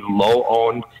he'll be low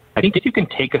owned. I think if you can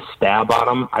take a stab on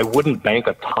him, I wouldn't bank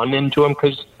a ton into him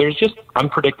because there's just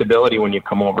unpredictability when you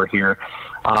come over here.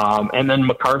 And then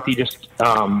McCarthy just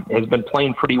has been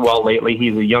playing pretty well lately.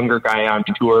 He's a younger guy on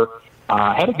tour.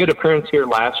 Had a good appearance here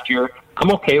last year.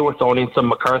 I'm okay with owning some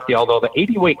McCarthy, although the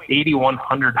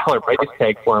 $8,100 price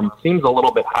tag for him seems a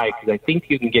little bit high because I think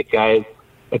you can get guys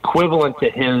equivalent to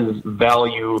his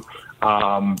value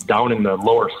down in the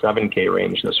lower 7K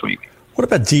range this week. What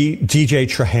about DJ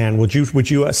Trahan? Would you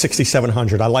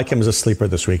 6,700? I like him as a sleeper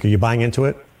this week. Are you buying into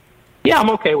it? Yeah, I'm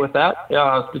okay with that.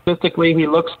 Statistically, he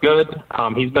looks good.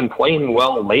 He's been playing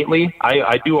well lately.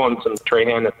 I do own some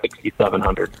Trahan at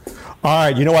 6,700. All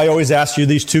right. I always ask you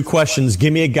these two questions.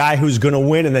 Give me a guy who's going to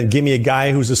win, and then give me a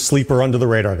guy who's a sleeper under the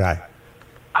radar guy.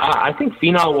 I think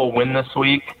Finau will win this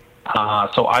week.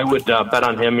 So I would bet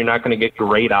on him. You're not going to get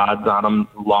great odds on him,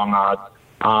 long odds.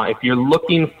 If you're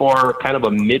looking for kind of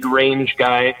a mid-range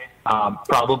guy,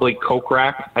 probably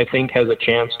Kokrak, I think, has a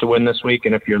chance to win this week.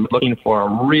 And if you're looking for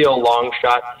a real long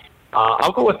shot,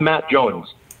 I'll go with Matt Jones.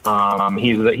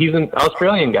 He's an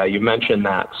Australian guy. You mentioned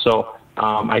that. So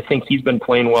I think he's been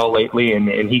playing well lately,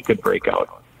 and he could break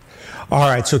out. All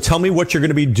right, so tell me what you're going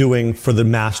to be doing for the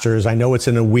Masters. I know it's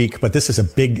in a week, but this is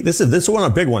one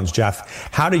of the big ones, Jeff.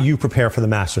 How do you prepare for the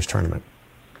Masters tournament?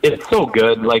 It's so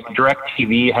good. Like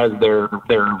DirecTV has their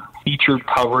featured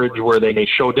coverage where they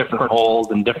show different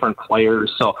holes and different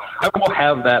players. So I will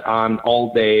have that on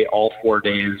all day, all 4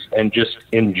 days, and just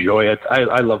enjoy it.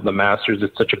 I love the Masters.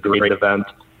 It's such a great event.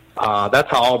 That's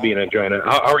how I'll be enjoying it.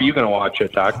 How are you going to watch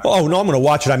it, Doc? Oh, no, I'm going to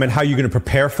watch it. I mean, how are you going to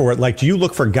prepare for it? Like, do you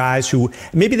look for guys who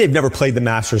maybe they've never played the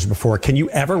Masters before? Can you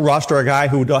ever roster a guy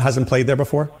who hasn't played there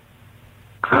before?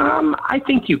 I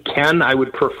think you can. I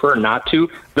would prefer not to.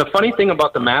 The funny thing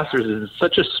about the Masters is it's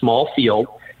such a small field,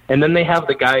 and then they have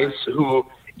the guys who,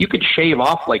 you could shave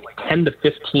off like 10 to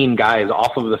 15 guys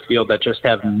off of the field that just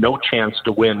have no chance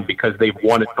to win because they've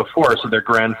won it before, so they're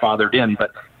grandfathered in.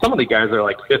 But some of the guys are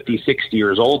like 50, 60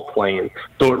 years old playing,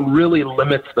 so it really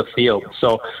limits the field.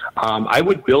 So I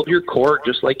would build your core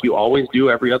just like you always do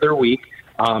every other week.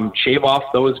 Shave off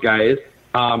those guys.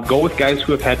 Go with guys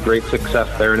who have had great success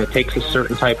there, and it takes a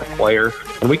certain type of player.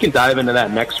 And we can dive into that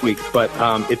next week, but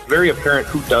it's very apparent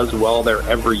who does well there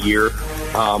every year.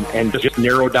 And just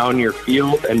narrow down your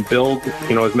field and build,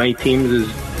 as many teams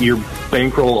as your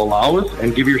bankroll allows,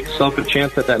 and give yourself a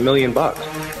chance at that $1 million. All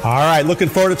right, looking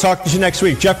forward to talking to you next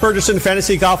week. Jeff Bergerson,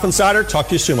 Fantasy Golf Insider. Talk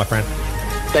to you soon, my friend.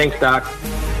 Thanks, Doc.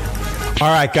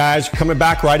 All right, guys, coming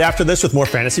back right after this with more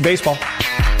fantasy baseball.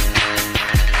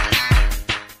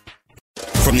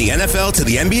 From the NFL to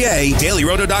the NBA,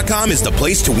 DailyRoto.com is the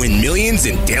place to win millions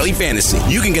in daily fantasy.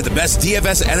 You can get the best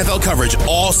DFS NFL coverage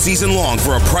all season long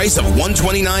for a price of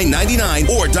 $129.99,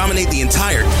 or dominate the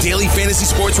entire daily fantasy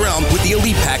sports realm with the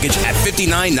Elite Package at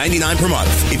 $59.99 per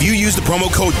month. If you use the promo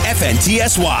code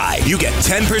FNTSY, you get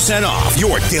 10% off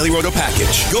your Daily Roto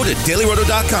package. Go to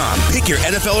DailyRoto.com, pick your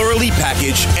NFL or Elite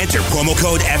Package, enter promo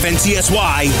code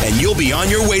FNTSY, and you'll be on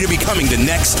your way to becoming the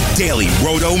next Daily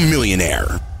Roto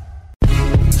millionaire.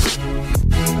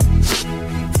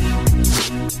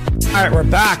 All right, we're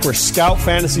back. We're Scout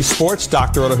Fantasy Sports.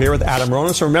 Dr. Roto here with Adam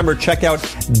Ronis. So remember, check out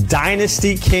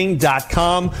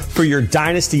DynastyKing.com for your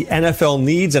Dynasty NFL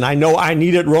needs. And I know I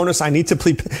need it, Ronis. I need to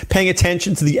be paying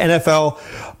attention to the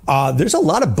NFL. There's a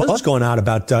lot of buzz going on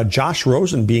about Josh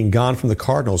Rosen being gone from the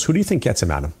Cardinals. Who do you think gets him,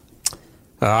 Adam?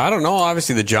 I don't know.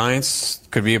 Obviously, the Giants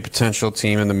could be a potential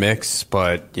team in the mix.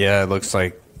 But, yeah, it looks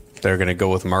like they're going to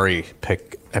go with Murray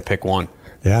at pick 1.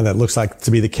 Yeah, that looks like to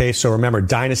be the case. So remember,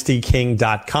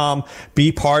 DynastyKing.com.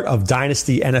 Be part of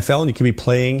Dynasty NFL, and you can be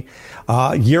playing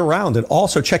year-round. And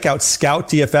also check out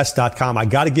ScoutDFS.com. I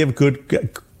got to give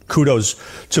good kudos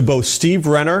to both Steve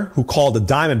Renner, who called the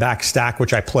Diamondback stack,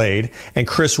 which I played, and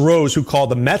Chris Rose, who called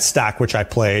the Mets stack, which I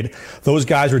played. Those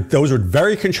were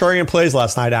very contrarian plays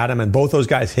last night, Adam, and both those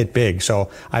guys hit big. So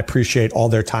I appreciate all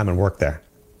their time and work there.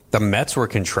 The Mets were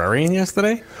contrarian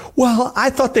yesterday? Well,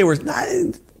 I thought they were.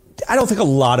 I don't think a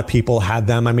lot of people had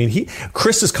them. I mean,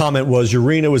 Chris's comment was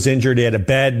Urena was injured. He had a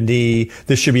bad knee.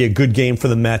 This should be a good game for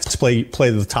the Mets. Play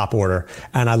the top order.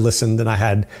 And I listened, and I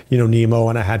had, Nemo,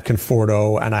 and I had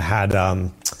Conforto, and I had,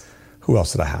 who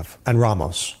else did I have? And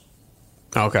Ramos.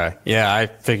 Okay. Yeah, I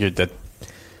figured that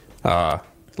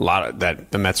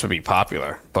that the Mets would be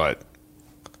popular, but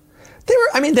they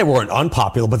weren't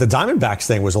unpopular, but the Diamondbacks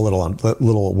thing was a little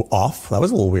off. That was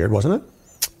a little weird, wasn't it?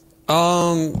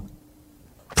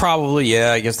 Probably,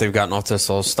 yeah. I guess they've gotten off to a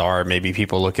slow start. Maybe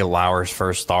people look at Lauer's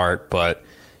first start, but,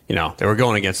 they were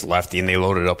going against lefty, and they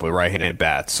loaded up with right-handed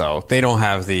bats. So they don't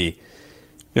have the,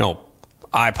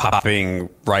 eye-popping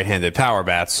right-handed power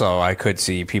bats, so I could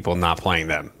see people not playing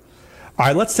them. All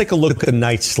right, let's take a look at the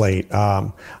night slate.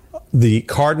 The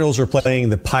Cardinals are playing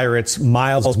the Pirates.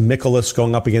 Miles Mikolas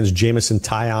going up against Jameson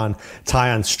Taillon.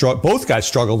 Both guys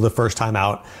struggled the first time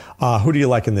out. Who do you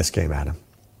like in this game, Adam?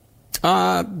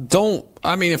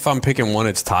 If I'm picking one,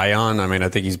 it's Taillon. I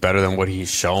think he's better than what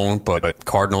he's shown, but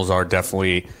Cardinals are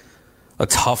definitely a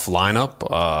tough lineup.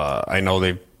 I know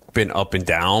they've been up and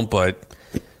down,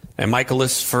 and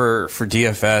Mikolas for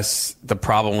DFS, the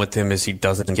problem with him is he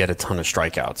doesn't get a ton of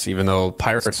strikeouts, even though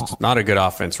Pirates is not a good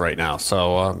offense right now.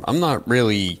 So I'm not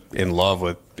really in love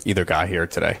with either guy here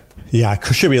today. Yeah, it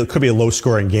could be a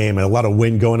low-scoring game and a lot of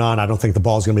wind going on. I don't think the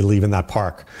ball's going to be leaving that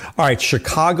park. All right,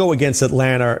 Chicago against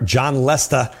Atlanta. John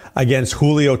Lester against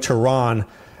Julio Teheran.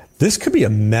 This could be a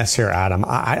mess here, Adam.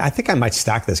 I think I might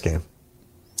stack this game.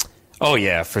 Oh,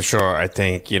 yeah, for sure. I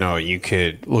think, you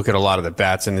could look at a lot of the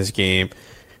bats in this game.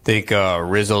 I think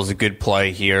Rizzo's a good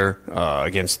play here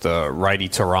against the righty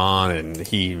Teheran, and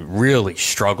he really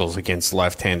struggles against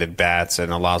left-handed bats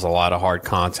and allows a lot of hard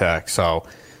contact. So,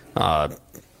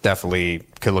 definitely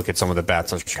could look at some of the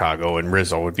bats on Chicago, and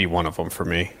Rizzo would be one of them for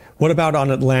me. What about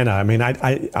on Atlanta?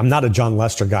 I'm not a John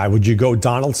Lester guy. Would you go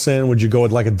Donaldson? Would you go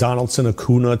with like a Donaldson,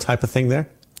 Acuna type of thing there?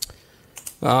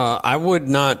 I would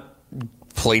not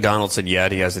play Donaldson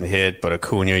yet. He hasn't hit, but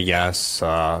Acuna, yes,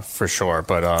 for sure.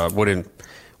 But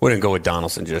wouldn't go with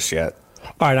Donaldson just yet.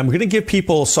 All right, I'm going to give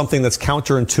people something that's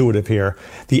counterintuitive here.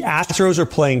 The Astros are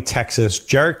playing Texas.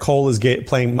 Jarrett Cole is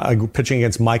pitching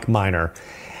against Mike Minor.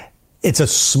 It's a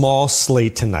small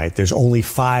slate tonight. There's only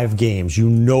 5 games. The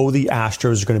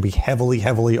Astros are going to be heavily,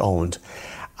 heavily owned.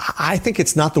 I think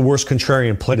it's not the worst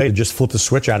contrarian play to just flip the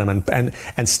switch at him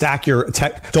and stack your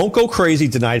tech. Don't go crazy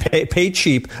tonight. Pay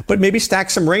cheap, but maybe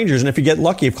stack some Rangers. And if you get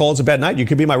lucky, if Cole's a bad night, you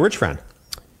could be my rich friend.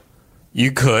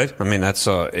 You could. I mean, that's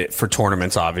for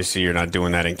tournaments. Obviously, you're not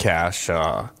doing that in cash.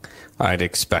 I'd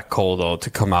expect Cole though to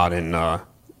come out and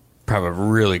have a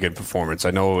really good performance.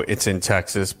 I know it's in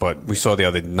Texas, but we saw the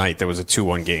other night there was a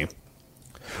 2-1 game.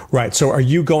 Right. So, are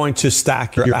you going to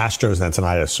stack your Astros then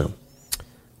tonight? I assume.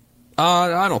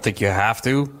 I don't think you have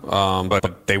to,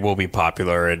 but they will be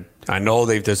popular. And I know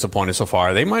they've disappointed so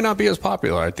far. They might not be as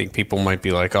popular. I think people might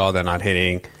be like, oh, they're not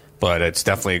hitting, but it's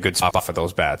definitely a good spot for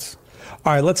those bats.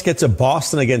 All right, let's get to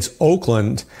Boston against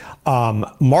Oakland.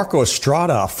 Marco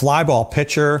Estrada, a fly ball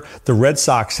pitcher. The Red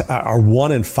Sox are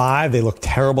 1-5. They look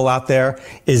terrible out there.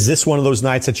 Is this one of those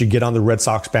nights that you get on the Red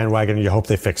Sox bandwagon and you hope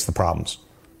they fix the problems?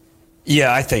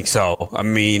 Yeah, I think so. I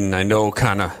mean, I know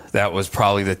kind of that was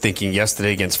probably the thinking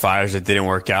yesterday against Fires. It didn't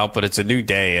work out, but it's a new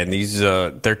day, and these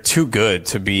they're too good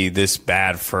to be this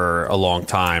bad for a long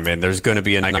time. And there's going to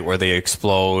be a night where they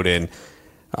explode, and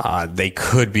they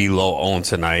could be low owned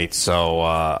tonight. So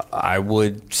I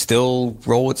would still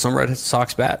roll with some Red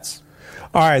Sox bats.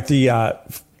 All right, the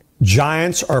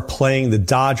Giants are playing the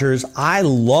Dodgers. I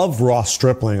love Ross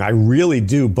Stripling. I really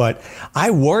do. But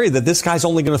I worry that this guy's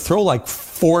only going to throw like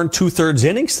 4 2/3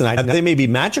 innings tonight. They may be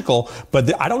magical,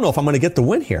 but I don't know if I'm going to get the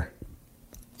win here.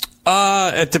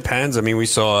 It depends. I mean, we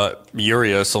saw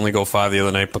Urias only go 5 the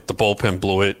other night, but the bullpen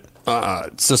blew it.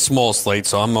 It's a small slate,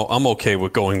 so I'm okay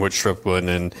with going with Stripling.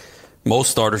 And most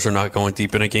starters are not going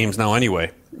deep into games now anyway.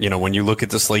 You know, when you look at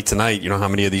the slate tonight, you know, how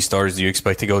many of these starters do you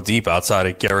expect to go deep outside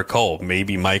of Garrett Cole?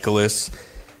 Maybe Michaelis,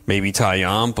 maybe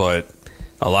Taillon, but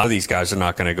a lot of these guys are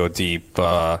not going to go deep.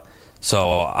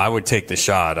 So I would take the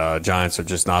shot. Giants are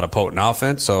just not a potent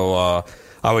offense, so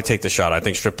I would take the shot. I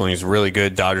think Stripling is really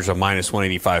good. Dodgers are minus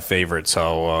 185 favorite.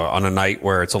 So on a night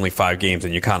where it's only 5 games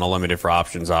and you're kind of limited for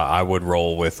options, I would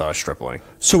roll with Stripling.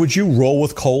 So would you roll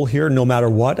with Cole here no matter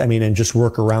what? I mean, and just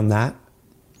work around that?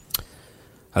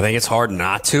 I think it's hard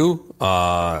not to.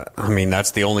 I mean,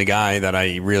 that's the only guy that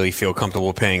I really feel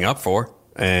comfortable paying up for.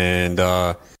 And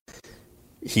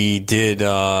he did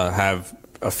have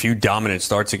a few dominant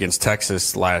starts against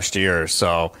Texas last year.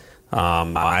 So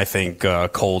I think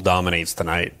Cole dominates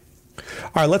tonight.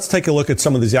 All right, let's take a look at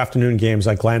some of these afternoon games.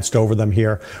 I glanced over them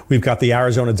here. We've got the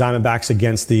Arizona Diamondbacks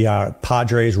against the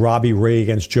Padres, Robbie Ray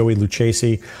against Joey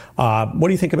Lucchesi. What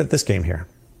do you think about this game here?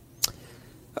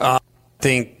 I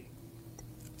think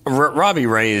Robbie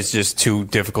Ray is just too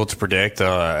difficult to predict.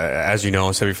 As you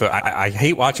know, I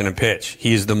hate watching him pitch.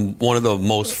 He is one of the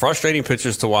most frustrating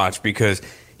pitchers to watch because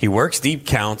he works deep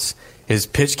counts. His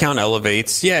pitch count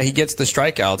elevates. Yeah, he gets the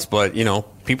strikeouts, but, you know,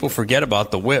 people forget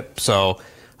about the whip. So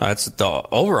the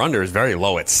over-under is very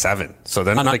low at 7. So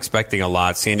they're not expecting a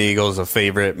lot. San Diego's a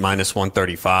favorite, minus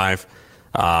 135.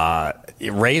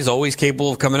 Ray's always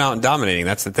capable of coming out and dominating.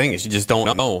 That's the thing, is you just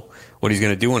don't know what he's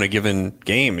going to do in a given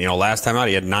game. You know, last time out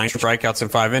he had 9 strikeouts in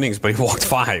 5 innings, but he walked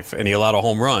 5 and he allowed a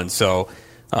home run. So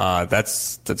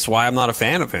that's why I'm not a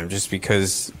fan of him, just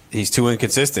because he's too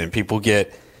inconsistent. People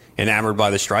get enamored by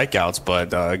the strikeouts,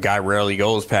 but a guy rarely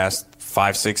goes past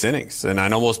 5-6 innings. And I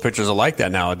know most pitchers are like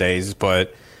that nowadays,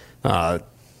 but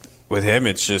with him,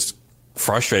 it's just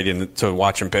frustrating to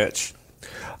watch him pitch.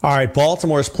 All right,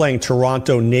 Baltimore is playing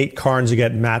Toronto. Nate Carnes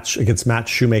against Matt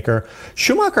Shoemaker.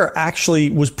 Shoemaker actually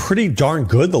was pretty darn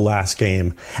good the last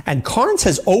game, and Carnes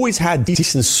has always had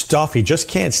decent stuff. He just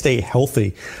can't stay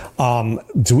healthy.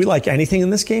 Do we like anything in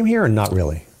this game here, or not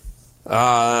really?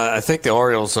 I think the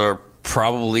Orioles are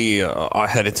probably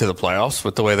headed to the playoffs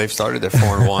with the way they've started. They're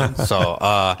 4-1. So,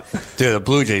 the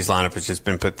Blue Jays lineup has just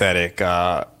been pathetic.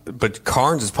 But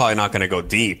Carnes is probably not going to go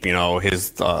deep. You know,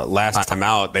 his last time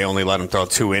out, they only let him throw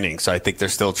 2 innings. So I think they're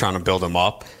still trying to build him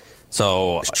up.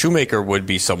 So Shoemaker would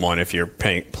be someone, if you're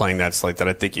playing that slate, that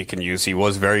I think you can use. He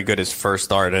was very good his first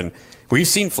start, and we've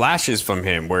seen flashes from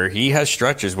him where he has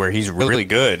stretches where he's really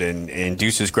good and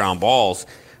induces ground balls.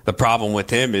 The problem with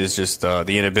him is just the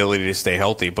inability to stay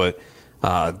healthy. But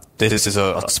this is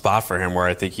a spot for him where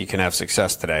I think he can have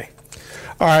success today.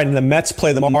 All right, and the Mets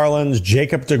play the Marlins.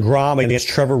 Jacob deGrom against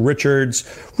Trevor Richards.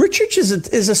 Richards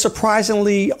is a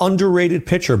surprisingly underrated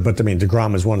pitcher, but I mean,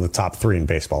 deGrom is one of the top 3 in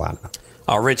baseball.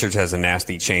 Richards has a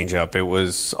nasty changeup. It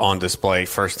was on display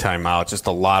first time out. Just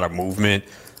a lot of movement.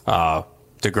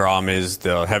 deGrom is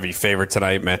the heavy favorite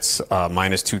tonight. Mets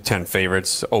minus 210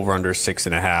 favorites, over under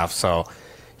 6.5. So,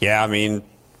 yeah, I mean,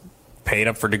 paid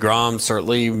up for DeGrom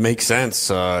certainly makes sense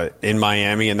in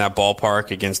Miami in that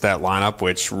ballpark against that lineup,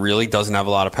 which really doesn't have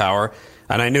a lot of power.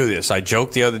 And I knew this. I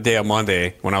joked the other day on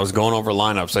Monday when I was going over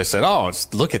lineups. I said,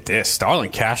 look at this. Starlin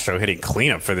Castro hitting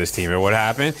cleanup for this team. And what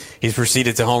happened? He's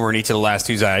proceeded to homer in each of the last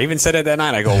 2 I even said it that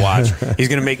night. I go, watch. He's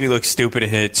going to make me look stupid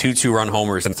and hit 2 2-run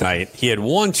homers tonight. He had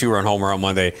 1 2-run homer on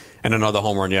Monday and another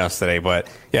home run yesterday. But,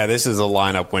 yeah, this is a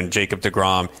lineup when Jacob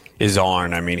deGrom is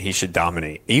on. I mean, he should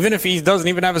dominate. Even if he doesn't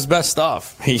even have his best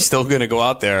stuff, he's still going to go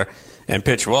out there and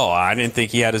pitch well. I didn't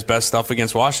think he had his best stuff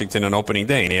against Washington on opening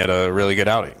day, and he had a really good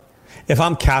outing. If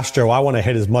I'm Castro, I want to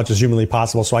hit as much as humanly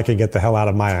possible so I can get the hell out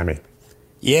of Miami.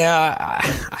 Yeah,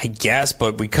 I guess,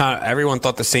 but everyone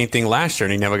thought the same thing last year,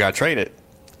 and he never got traded.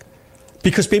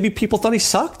 Because maybe people thought he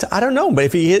sucked. I don't know, but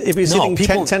if he's hitting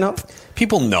 10 up,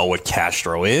 people know what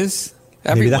Castro is.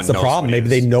 Maybe that's the problem. Maybe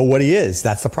they know what he is.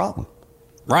 That's the problem.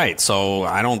 Right. So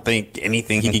I don't think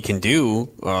anything he can do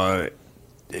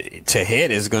to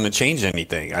hit is going to change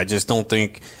anything. I just don't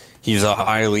think he's a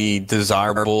highly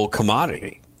desirable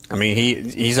commodity. I mean,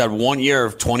 he's had 1 year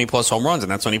of 20-plus home runs, and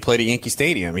that's when he played at Yankee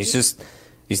Stadium. He's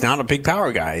not a big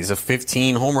power guy. He's a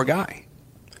 15-homer guy.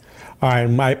 All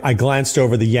right, I glanced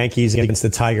over the Yankees against the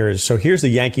Tigers. So here's the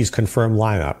Yankees confirmed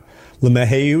lineup.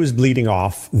 LeMahieu is leading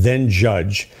off, then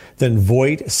Judge, then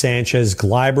Voit, Sanchez,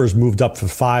 Gleiber's moved up for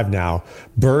 5 now,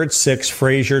 Bird 6,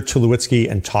 Frazier,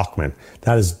 Tulowitzki, and Tauchman.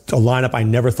 That is a lineup I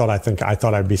never thought I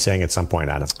thought I'd be saying at some point,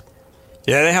 Adam.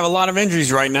 Yeah, they have a lot of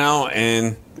injuries right now,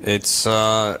 and it's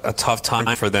a tough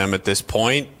time for them at this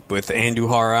point with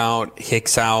Andujar out,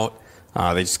 Hicks out.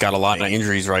 They just got a lot of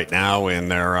injuries right now, and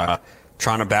they're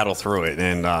trying to battle through it.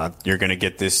 And you're going to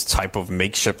get this type of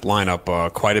makeshift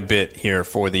lineup quite a bit here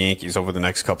for the Yankees over the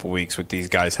next couple of weeks with these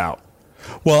guys out.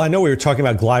 Well, I know we were talking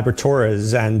about Gleyber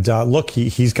Torres, and look,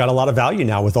 he's got a lot of value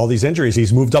now with all these injuries.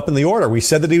 He's moved up in the order. We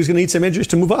said that he was going to need some injuries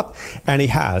to move up, and he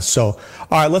has. So, all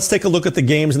right, let's take a look at the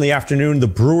games in the afternoon. The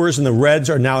Brewers and the Reds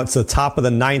are now at the top of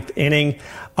the 9th inning.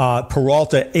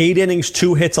 Peralta, 8 innings,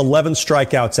 2 hits, 11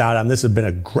 strikeouts out. And this has been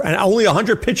and only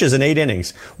 100 pitches in 8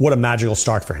 innings. What a magical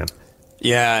start for him.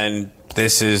 Yeah, and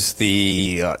this is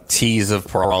the tease of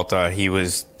Peralta. He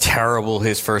was terrible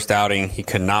his first outing. He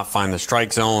could not find the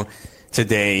strike zone.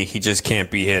 Today, he just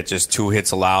can't be hit. Just 2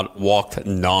 hits allowed, walked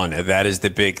none. That is the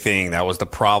big thing. That was the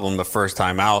problem the first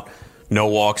time out. No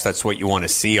walks. That's what you want to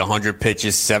see. 100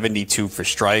 pitches, 72 for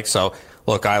strikes. So,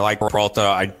 look, I like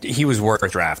Peralta. He was worth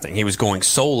drafting. He was going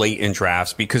so late in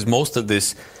drafts because most of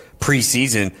this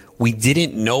preseason, we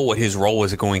didn't know what his role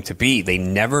was going to be. They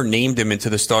never named him into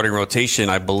the starting rotation,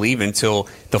 I believe, until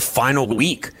the final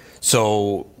week.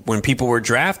 So when people were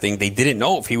drafting, they didn't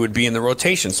know if he would be in the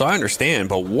rotation. So I understand.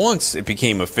 But once it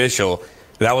became official,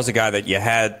 that was a guy that you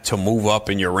had to move up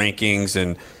in your rankings.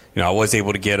 And, I was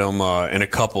able to get him in a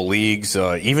couple leagues,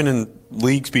 even in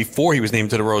leagues before he was named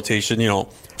to the rotation.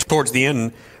 Towards the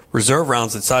end, reserve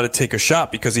rounds decided to take a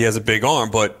shot because he has a big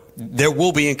arm. But there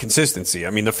will be inconsistency.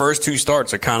 I mean, the first 2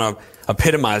 starts are kind of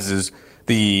epitomizes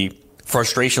the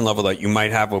frustration level that you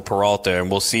might have with Peralta,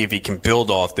 and we'll see if he can build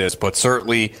off this. But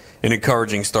certainly an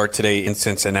encouraging start today in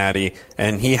Cincinnati,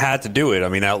 and he had to do it. I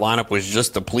mean, that lineup was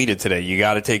just depleted today. You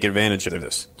got to take advantage of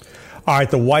this. All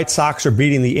right, the White Sox are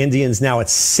beating the Indians now at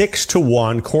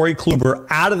 6-1. Corey Kluber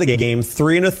out of the game,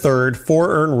 3 1/3, 4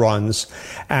 earned runs.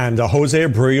 And Jose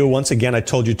Abreu, once again, I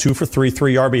told you 2 for 3,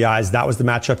 3 RBIs. That was the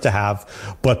matchup to have.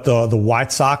 But the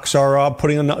White Sox are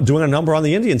doing a number on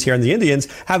the Indians here. And the Indians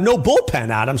have no bullpen,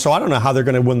 Adam, so I don't know how they're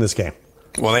going to win this game.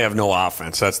 Well, they have no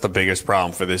offense. That's the biggest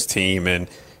problem for this team. And,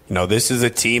 this is a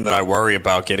team that I worry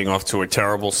about getting off to a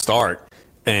terrible start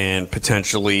and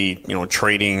potentially,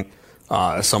 trading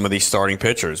some of these starting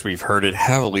pitchers. We've heard it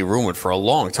heavily rumored for a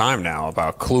long time now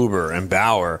about Kluber and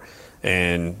Bauer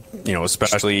and,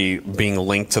 especially being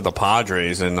linked to the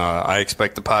Padres. And I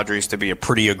expect the Padres to be a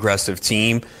pretty aggressive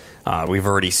team. We've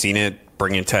already seen it,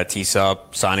 bringing Tatis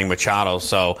up, signing Machado.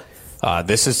 So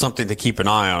this is something to keep an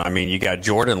eye on. I mean, you got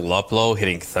Jordan Luplow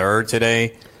hitting 3rd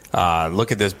today.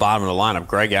 Look at this bottom of the lineup.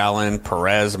 Greg Allen,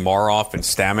 Perez, Moroff, and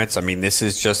Stamets. I mean, this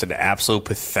is just an absolute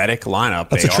pathetic lineup.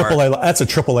 That's a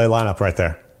AAA lineup right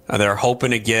there. They're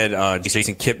hoping to get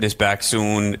Jason Kipnis back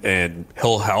soon, and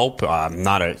he'll help. I'm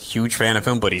not a huge fan of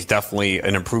him, but he's definitely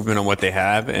an improvement on what they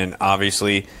have. And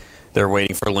obviously, they're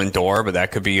waiting for Lindor, but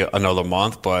that could be another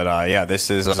month. But, this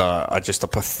is just a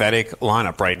pathetic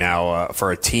lineup right now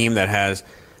for a team that has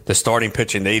the starting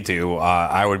pitching they do.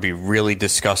 I would be really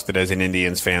disgusted as an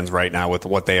Indians fans right now with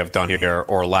what they have done here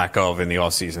or lack of in the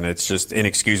offseason. It's just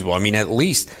inexcusable. I mean, at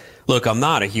least, look, I'm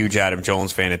not a huge Adam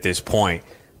Jones fan at this point,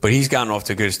 but he's gotten off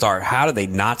to a good start. How did they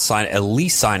not at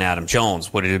least sign Adam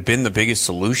Jones? Would it have been the biggest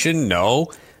solution?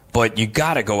 No. but you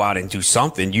got to go out and do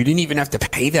something. You didn't even have to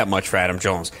pay that much for Adam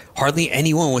Jones. Hardly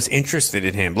anyone was interested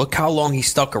in him. Look how long he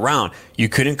stuck around. You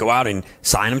couldn't go out and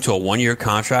sign him to a 1-year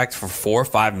contract for $4 or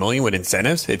 $5 million with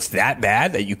incentives. It's that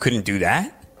bad that you couldn't do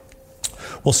that?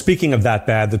 Well, speaking of that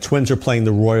bad, the Twins are playing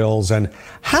the Royals, and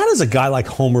how does a guy like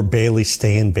Homer Bailey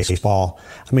stay in baseball?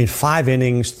 I mean, 5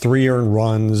 innings, 3 earned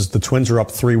runs. The Twins are up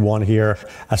 3-1 here.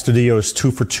 Astudillo is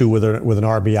 2 for 2 with an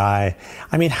RBI.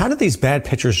 I mean, how do these bad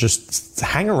pitchers just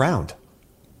hang around?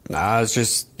 It's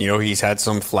just, he's had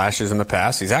some flashes in the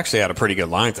past. He's actually had a pretty good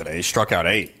line today. He struck out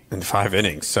 8 in 5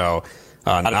 innings, so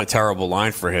not a terrible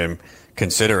line for him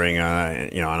considering,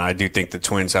 and I do think the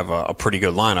Twins have a pretty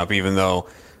good lineup, even though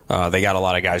they got a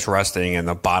lot of guys resting, and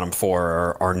the bottom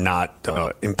 4 are not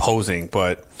imposing.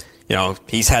 But,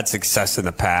 he's had success in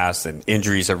the past, and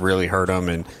injuries have really hurt him,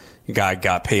 and the guy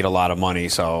got paid a lot of money.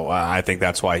 So I think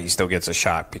that's why he still gets a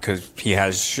shot, because he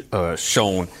has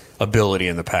shown ability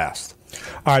in the past.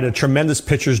 All right, a tremendous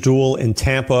pitchers duel in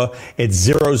Tampa. It's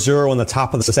 0-0 in the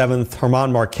top of the 7th.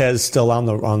 German Marquez still on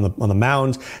the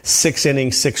mound. 6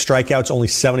 innings, 6 strikeouts, only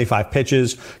 75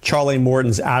 pitches. Charlie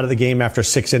Morton's out of the game after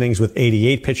 6 innings with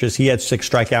 88 pitches. He had 6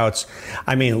 strikeouts.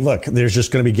 I mean, look, there's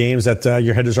just going to be games that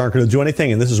your hitters aren't going to do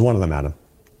anything, and this is one of them, Adam.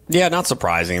 Yeah, not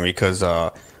surprising, because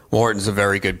Morton's a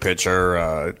very good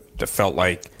pitcher. It felt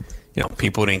like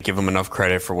people didn't give him enough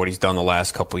credit for what he's done the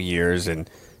last couple of years, and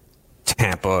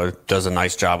Tampa does a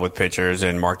nice job with pitchers,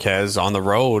 and Marquez on the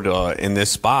road in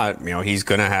this spot, he's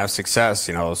going to have success.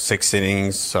 6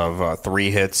 innings of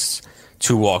 3 hits,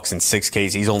 2 walks, and 6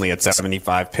 Ks. He's only at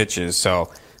 75 pitches.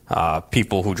 So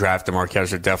people who drafted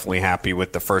Marquez are definitely happy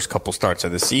with the first couple starts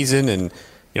of the season, and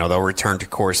they'll return to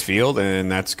Coors Field,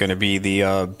 and that's going to be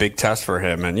the big test for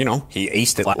him. And he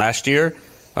aced it last year.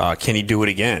 Can he do it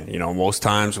again? Most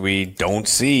times we don't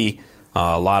see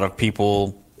a lot of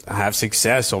people have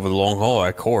success over the long haul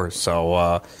at Coors.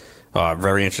 So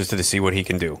very interested to see what he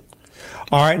can do.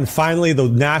 All right, and finally, the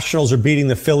Nationals are beating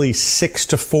the Phillies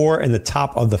 6-4 in the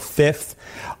top of the 5th.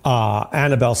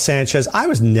 Anibal Sanchez, I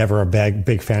was never a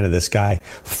big fan of this guy.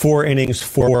 4 innings,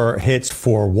 4 hits,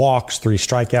 4 walks, 3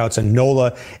 strikeouts, and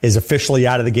Nola is officially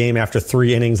out of the game after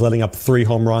 3 innings, letting up 3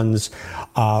 home runs.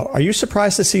 Are you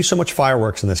surprised to see so much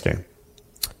fireworks in this game?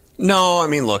 No, I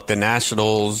mean, look, the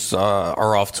Nationals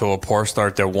are off to a poor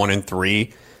start. They're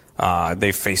 1-3.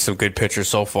 They've faced some good pitchers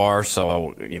so far,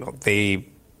 so they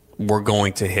were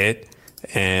going to hit.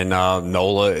 And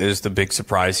Nola is the big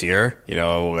surprise here,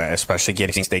 especially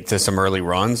getting staked to some early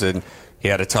runs. And he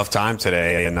had a tough time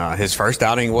today. And his first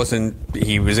outing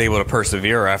he was able to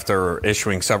persevere after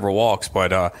issuing several walks,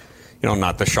 but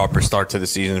not the sharpest start to the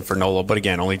season for Nola. But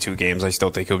again, only 2 games. I still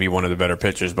think he'll be one of the better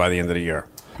pitchers by the end of the year.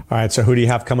 All right, so who do you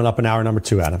have coming up in hour number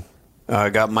 2, Adam?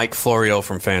 Got Mike Florio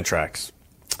from Fantrax.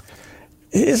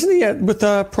 Isn't he with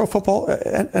Pro Football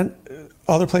and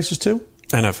other places too?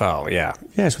 NFL, yeah.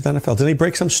 Yeah, he's with NFL. Did he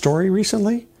break some story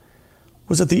recently?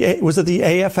 Was it the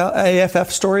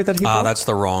AFF story that he broke? That's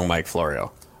the wrong Mike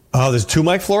Florio. Oh, there's 2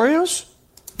 Mike Florios?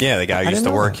 Yeah, the guy who used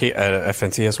to work at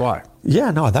FNTSY.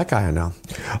 Yeah, no, that guy I know.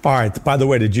 All right, by the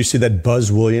way, did you see that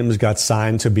Buzz Williams got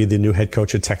signed to be the new head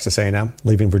coach at Texas A&M,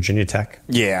 leaving Virginia Tech?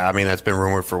 Yeah, I mean, that's been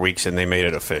rumored for weeks, and they made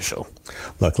it official.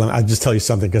 Look, I'll just tell you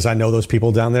something, because I know those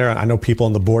people down there. I know people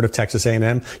on the board of Texas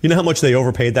A&M. You know how much they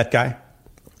overpaid that guy?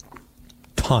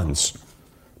 Tons.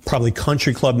 Probably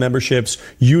country club memberships,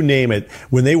 you name it.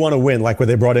 When they want to win, like when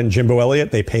they brought in Jimbo Elliott,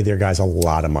 they pay their guys a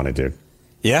lot of money, dude.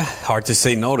 Yeah, hard to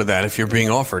say no to that if you're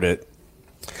being offered it.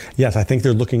 Yes, I think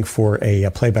they're looking for a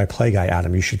play-by-play guy,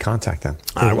 Adam. You should contact them.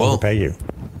 They will overpay you.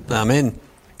 I'm in.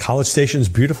 College Station's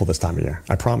beautiful this time of year.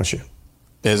 I promise you.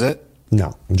 Is it?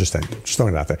 No, I'm just saying. Just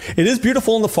throwing it out there. It is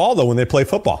beautiful in the fall, though, when they play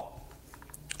football.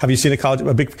 Have you seen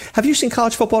Have you seen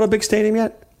college football at a big stadium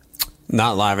yet?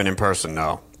 Not live and in person,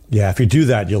 no. Yeah, if you do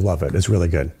that, you'll love it. It's really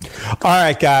good. All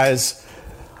right, guys.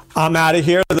 I'm out of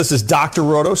here. This is Dr.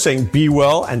 Roto saying be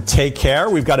well and take care.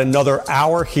 We've got another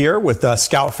hour here with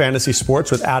Scout Fantasy Sports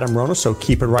with Adam Rono, so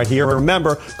keep it right here.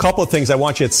 Remember, a couple of things I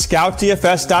want you at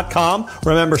scoutdfs.com.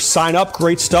 Remember, sign up.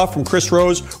 Great stuff from Chris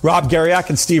Rose, Rob Garriak,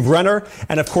 and Steve Renner.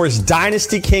 And, of course,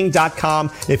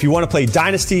 dynastyking.com. If you want to play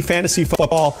Dynasty Fantasy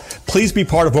Football, please be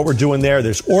part of what we're doing there.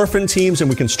 There's orphan teams, and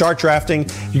we can start drafting.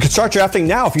 You can start drafting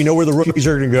now if you know where the rookies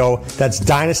are going to go. That's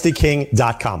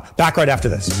dynastyking.com. Back right after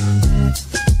this.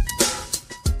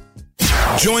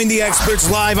 Join the experts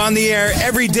live on the air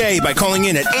every day by calling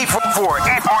in at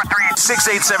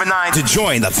 844-843-6879 to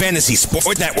join the Fantasy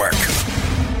Sport Network.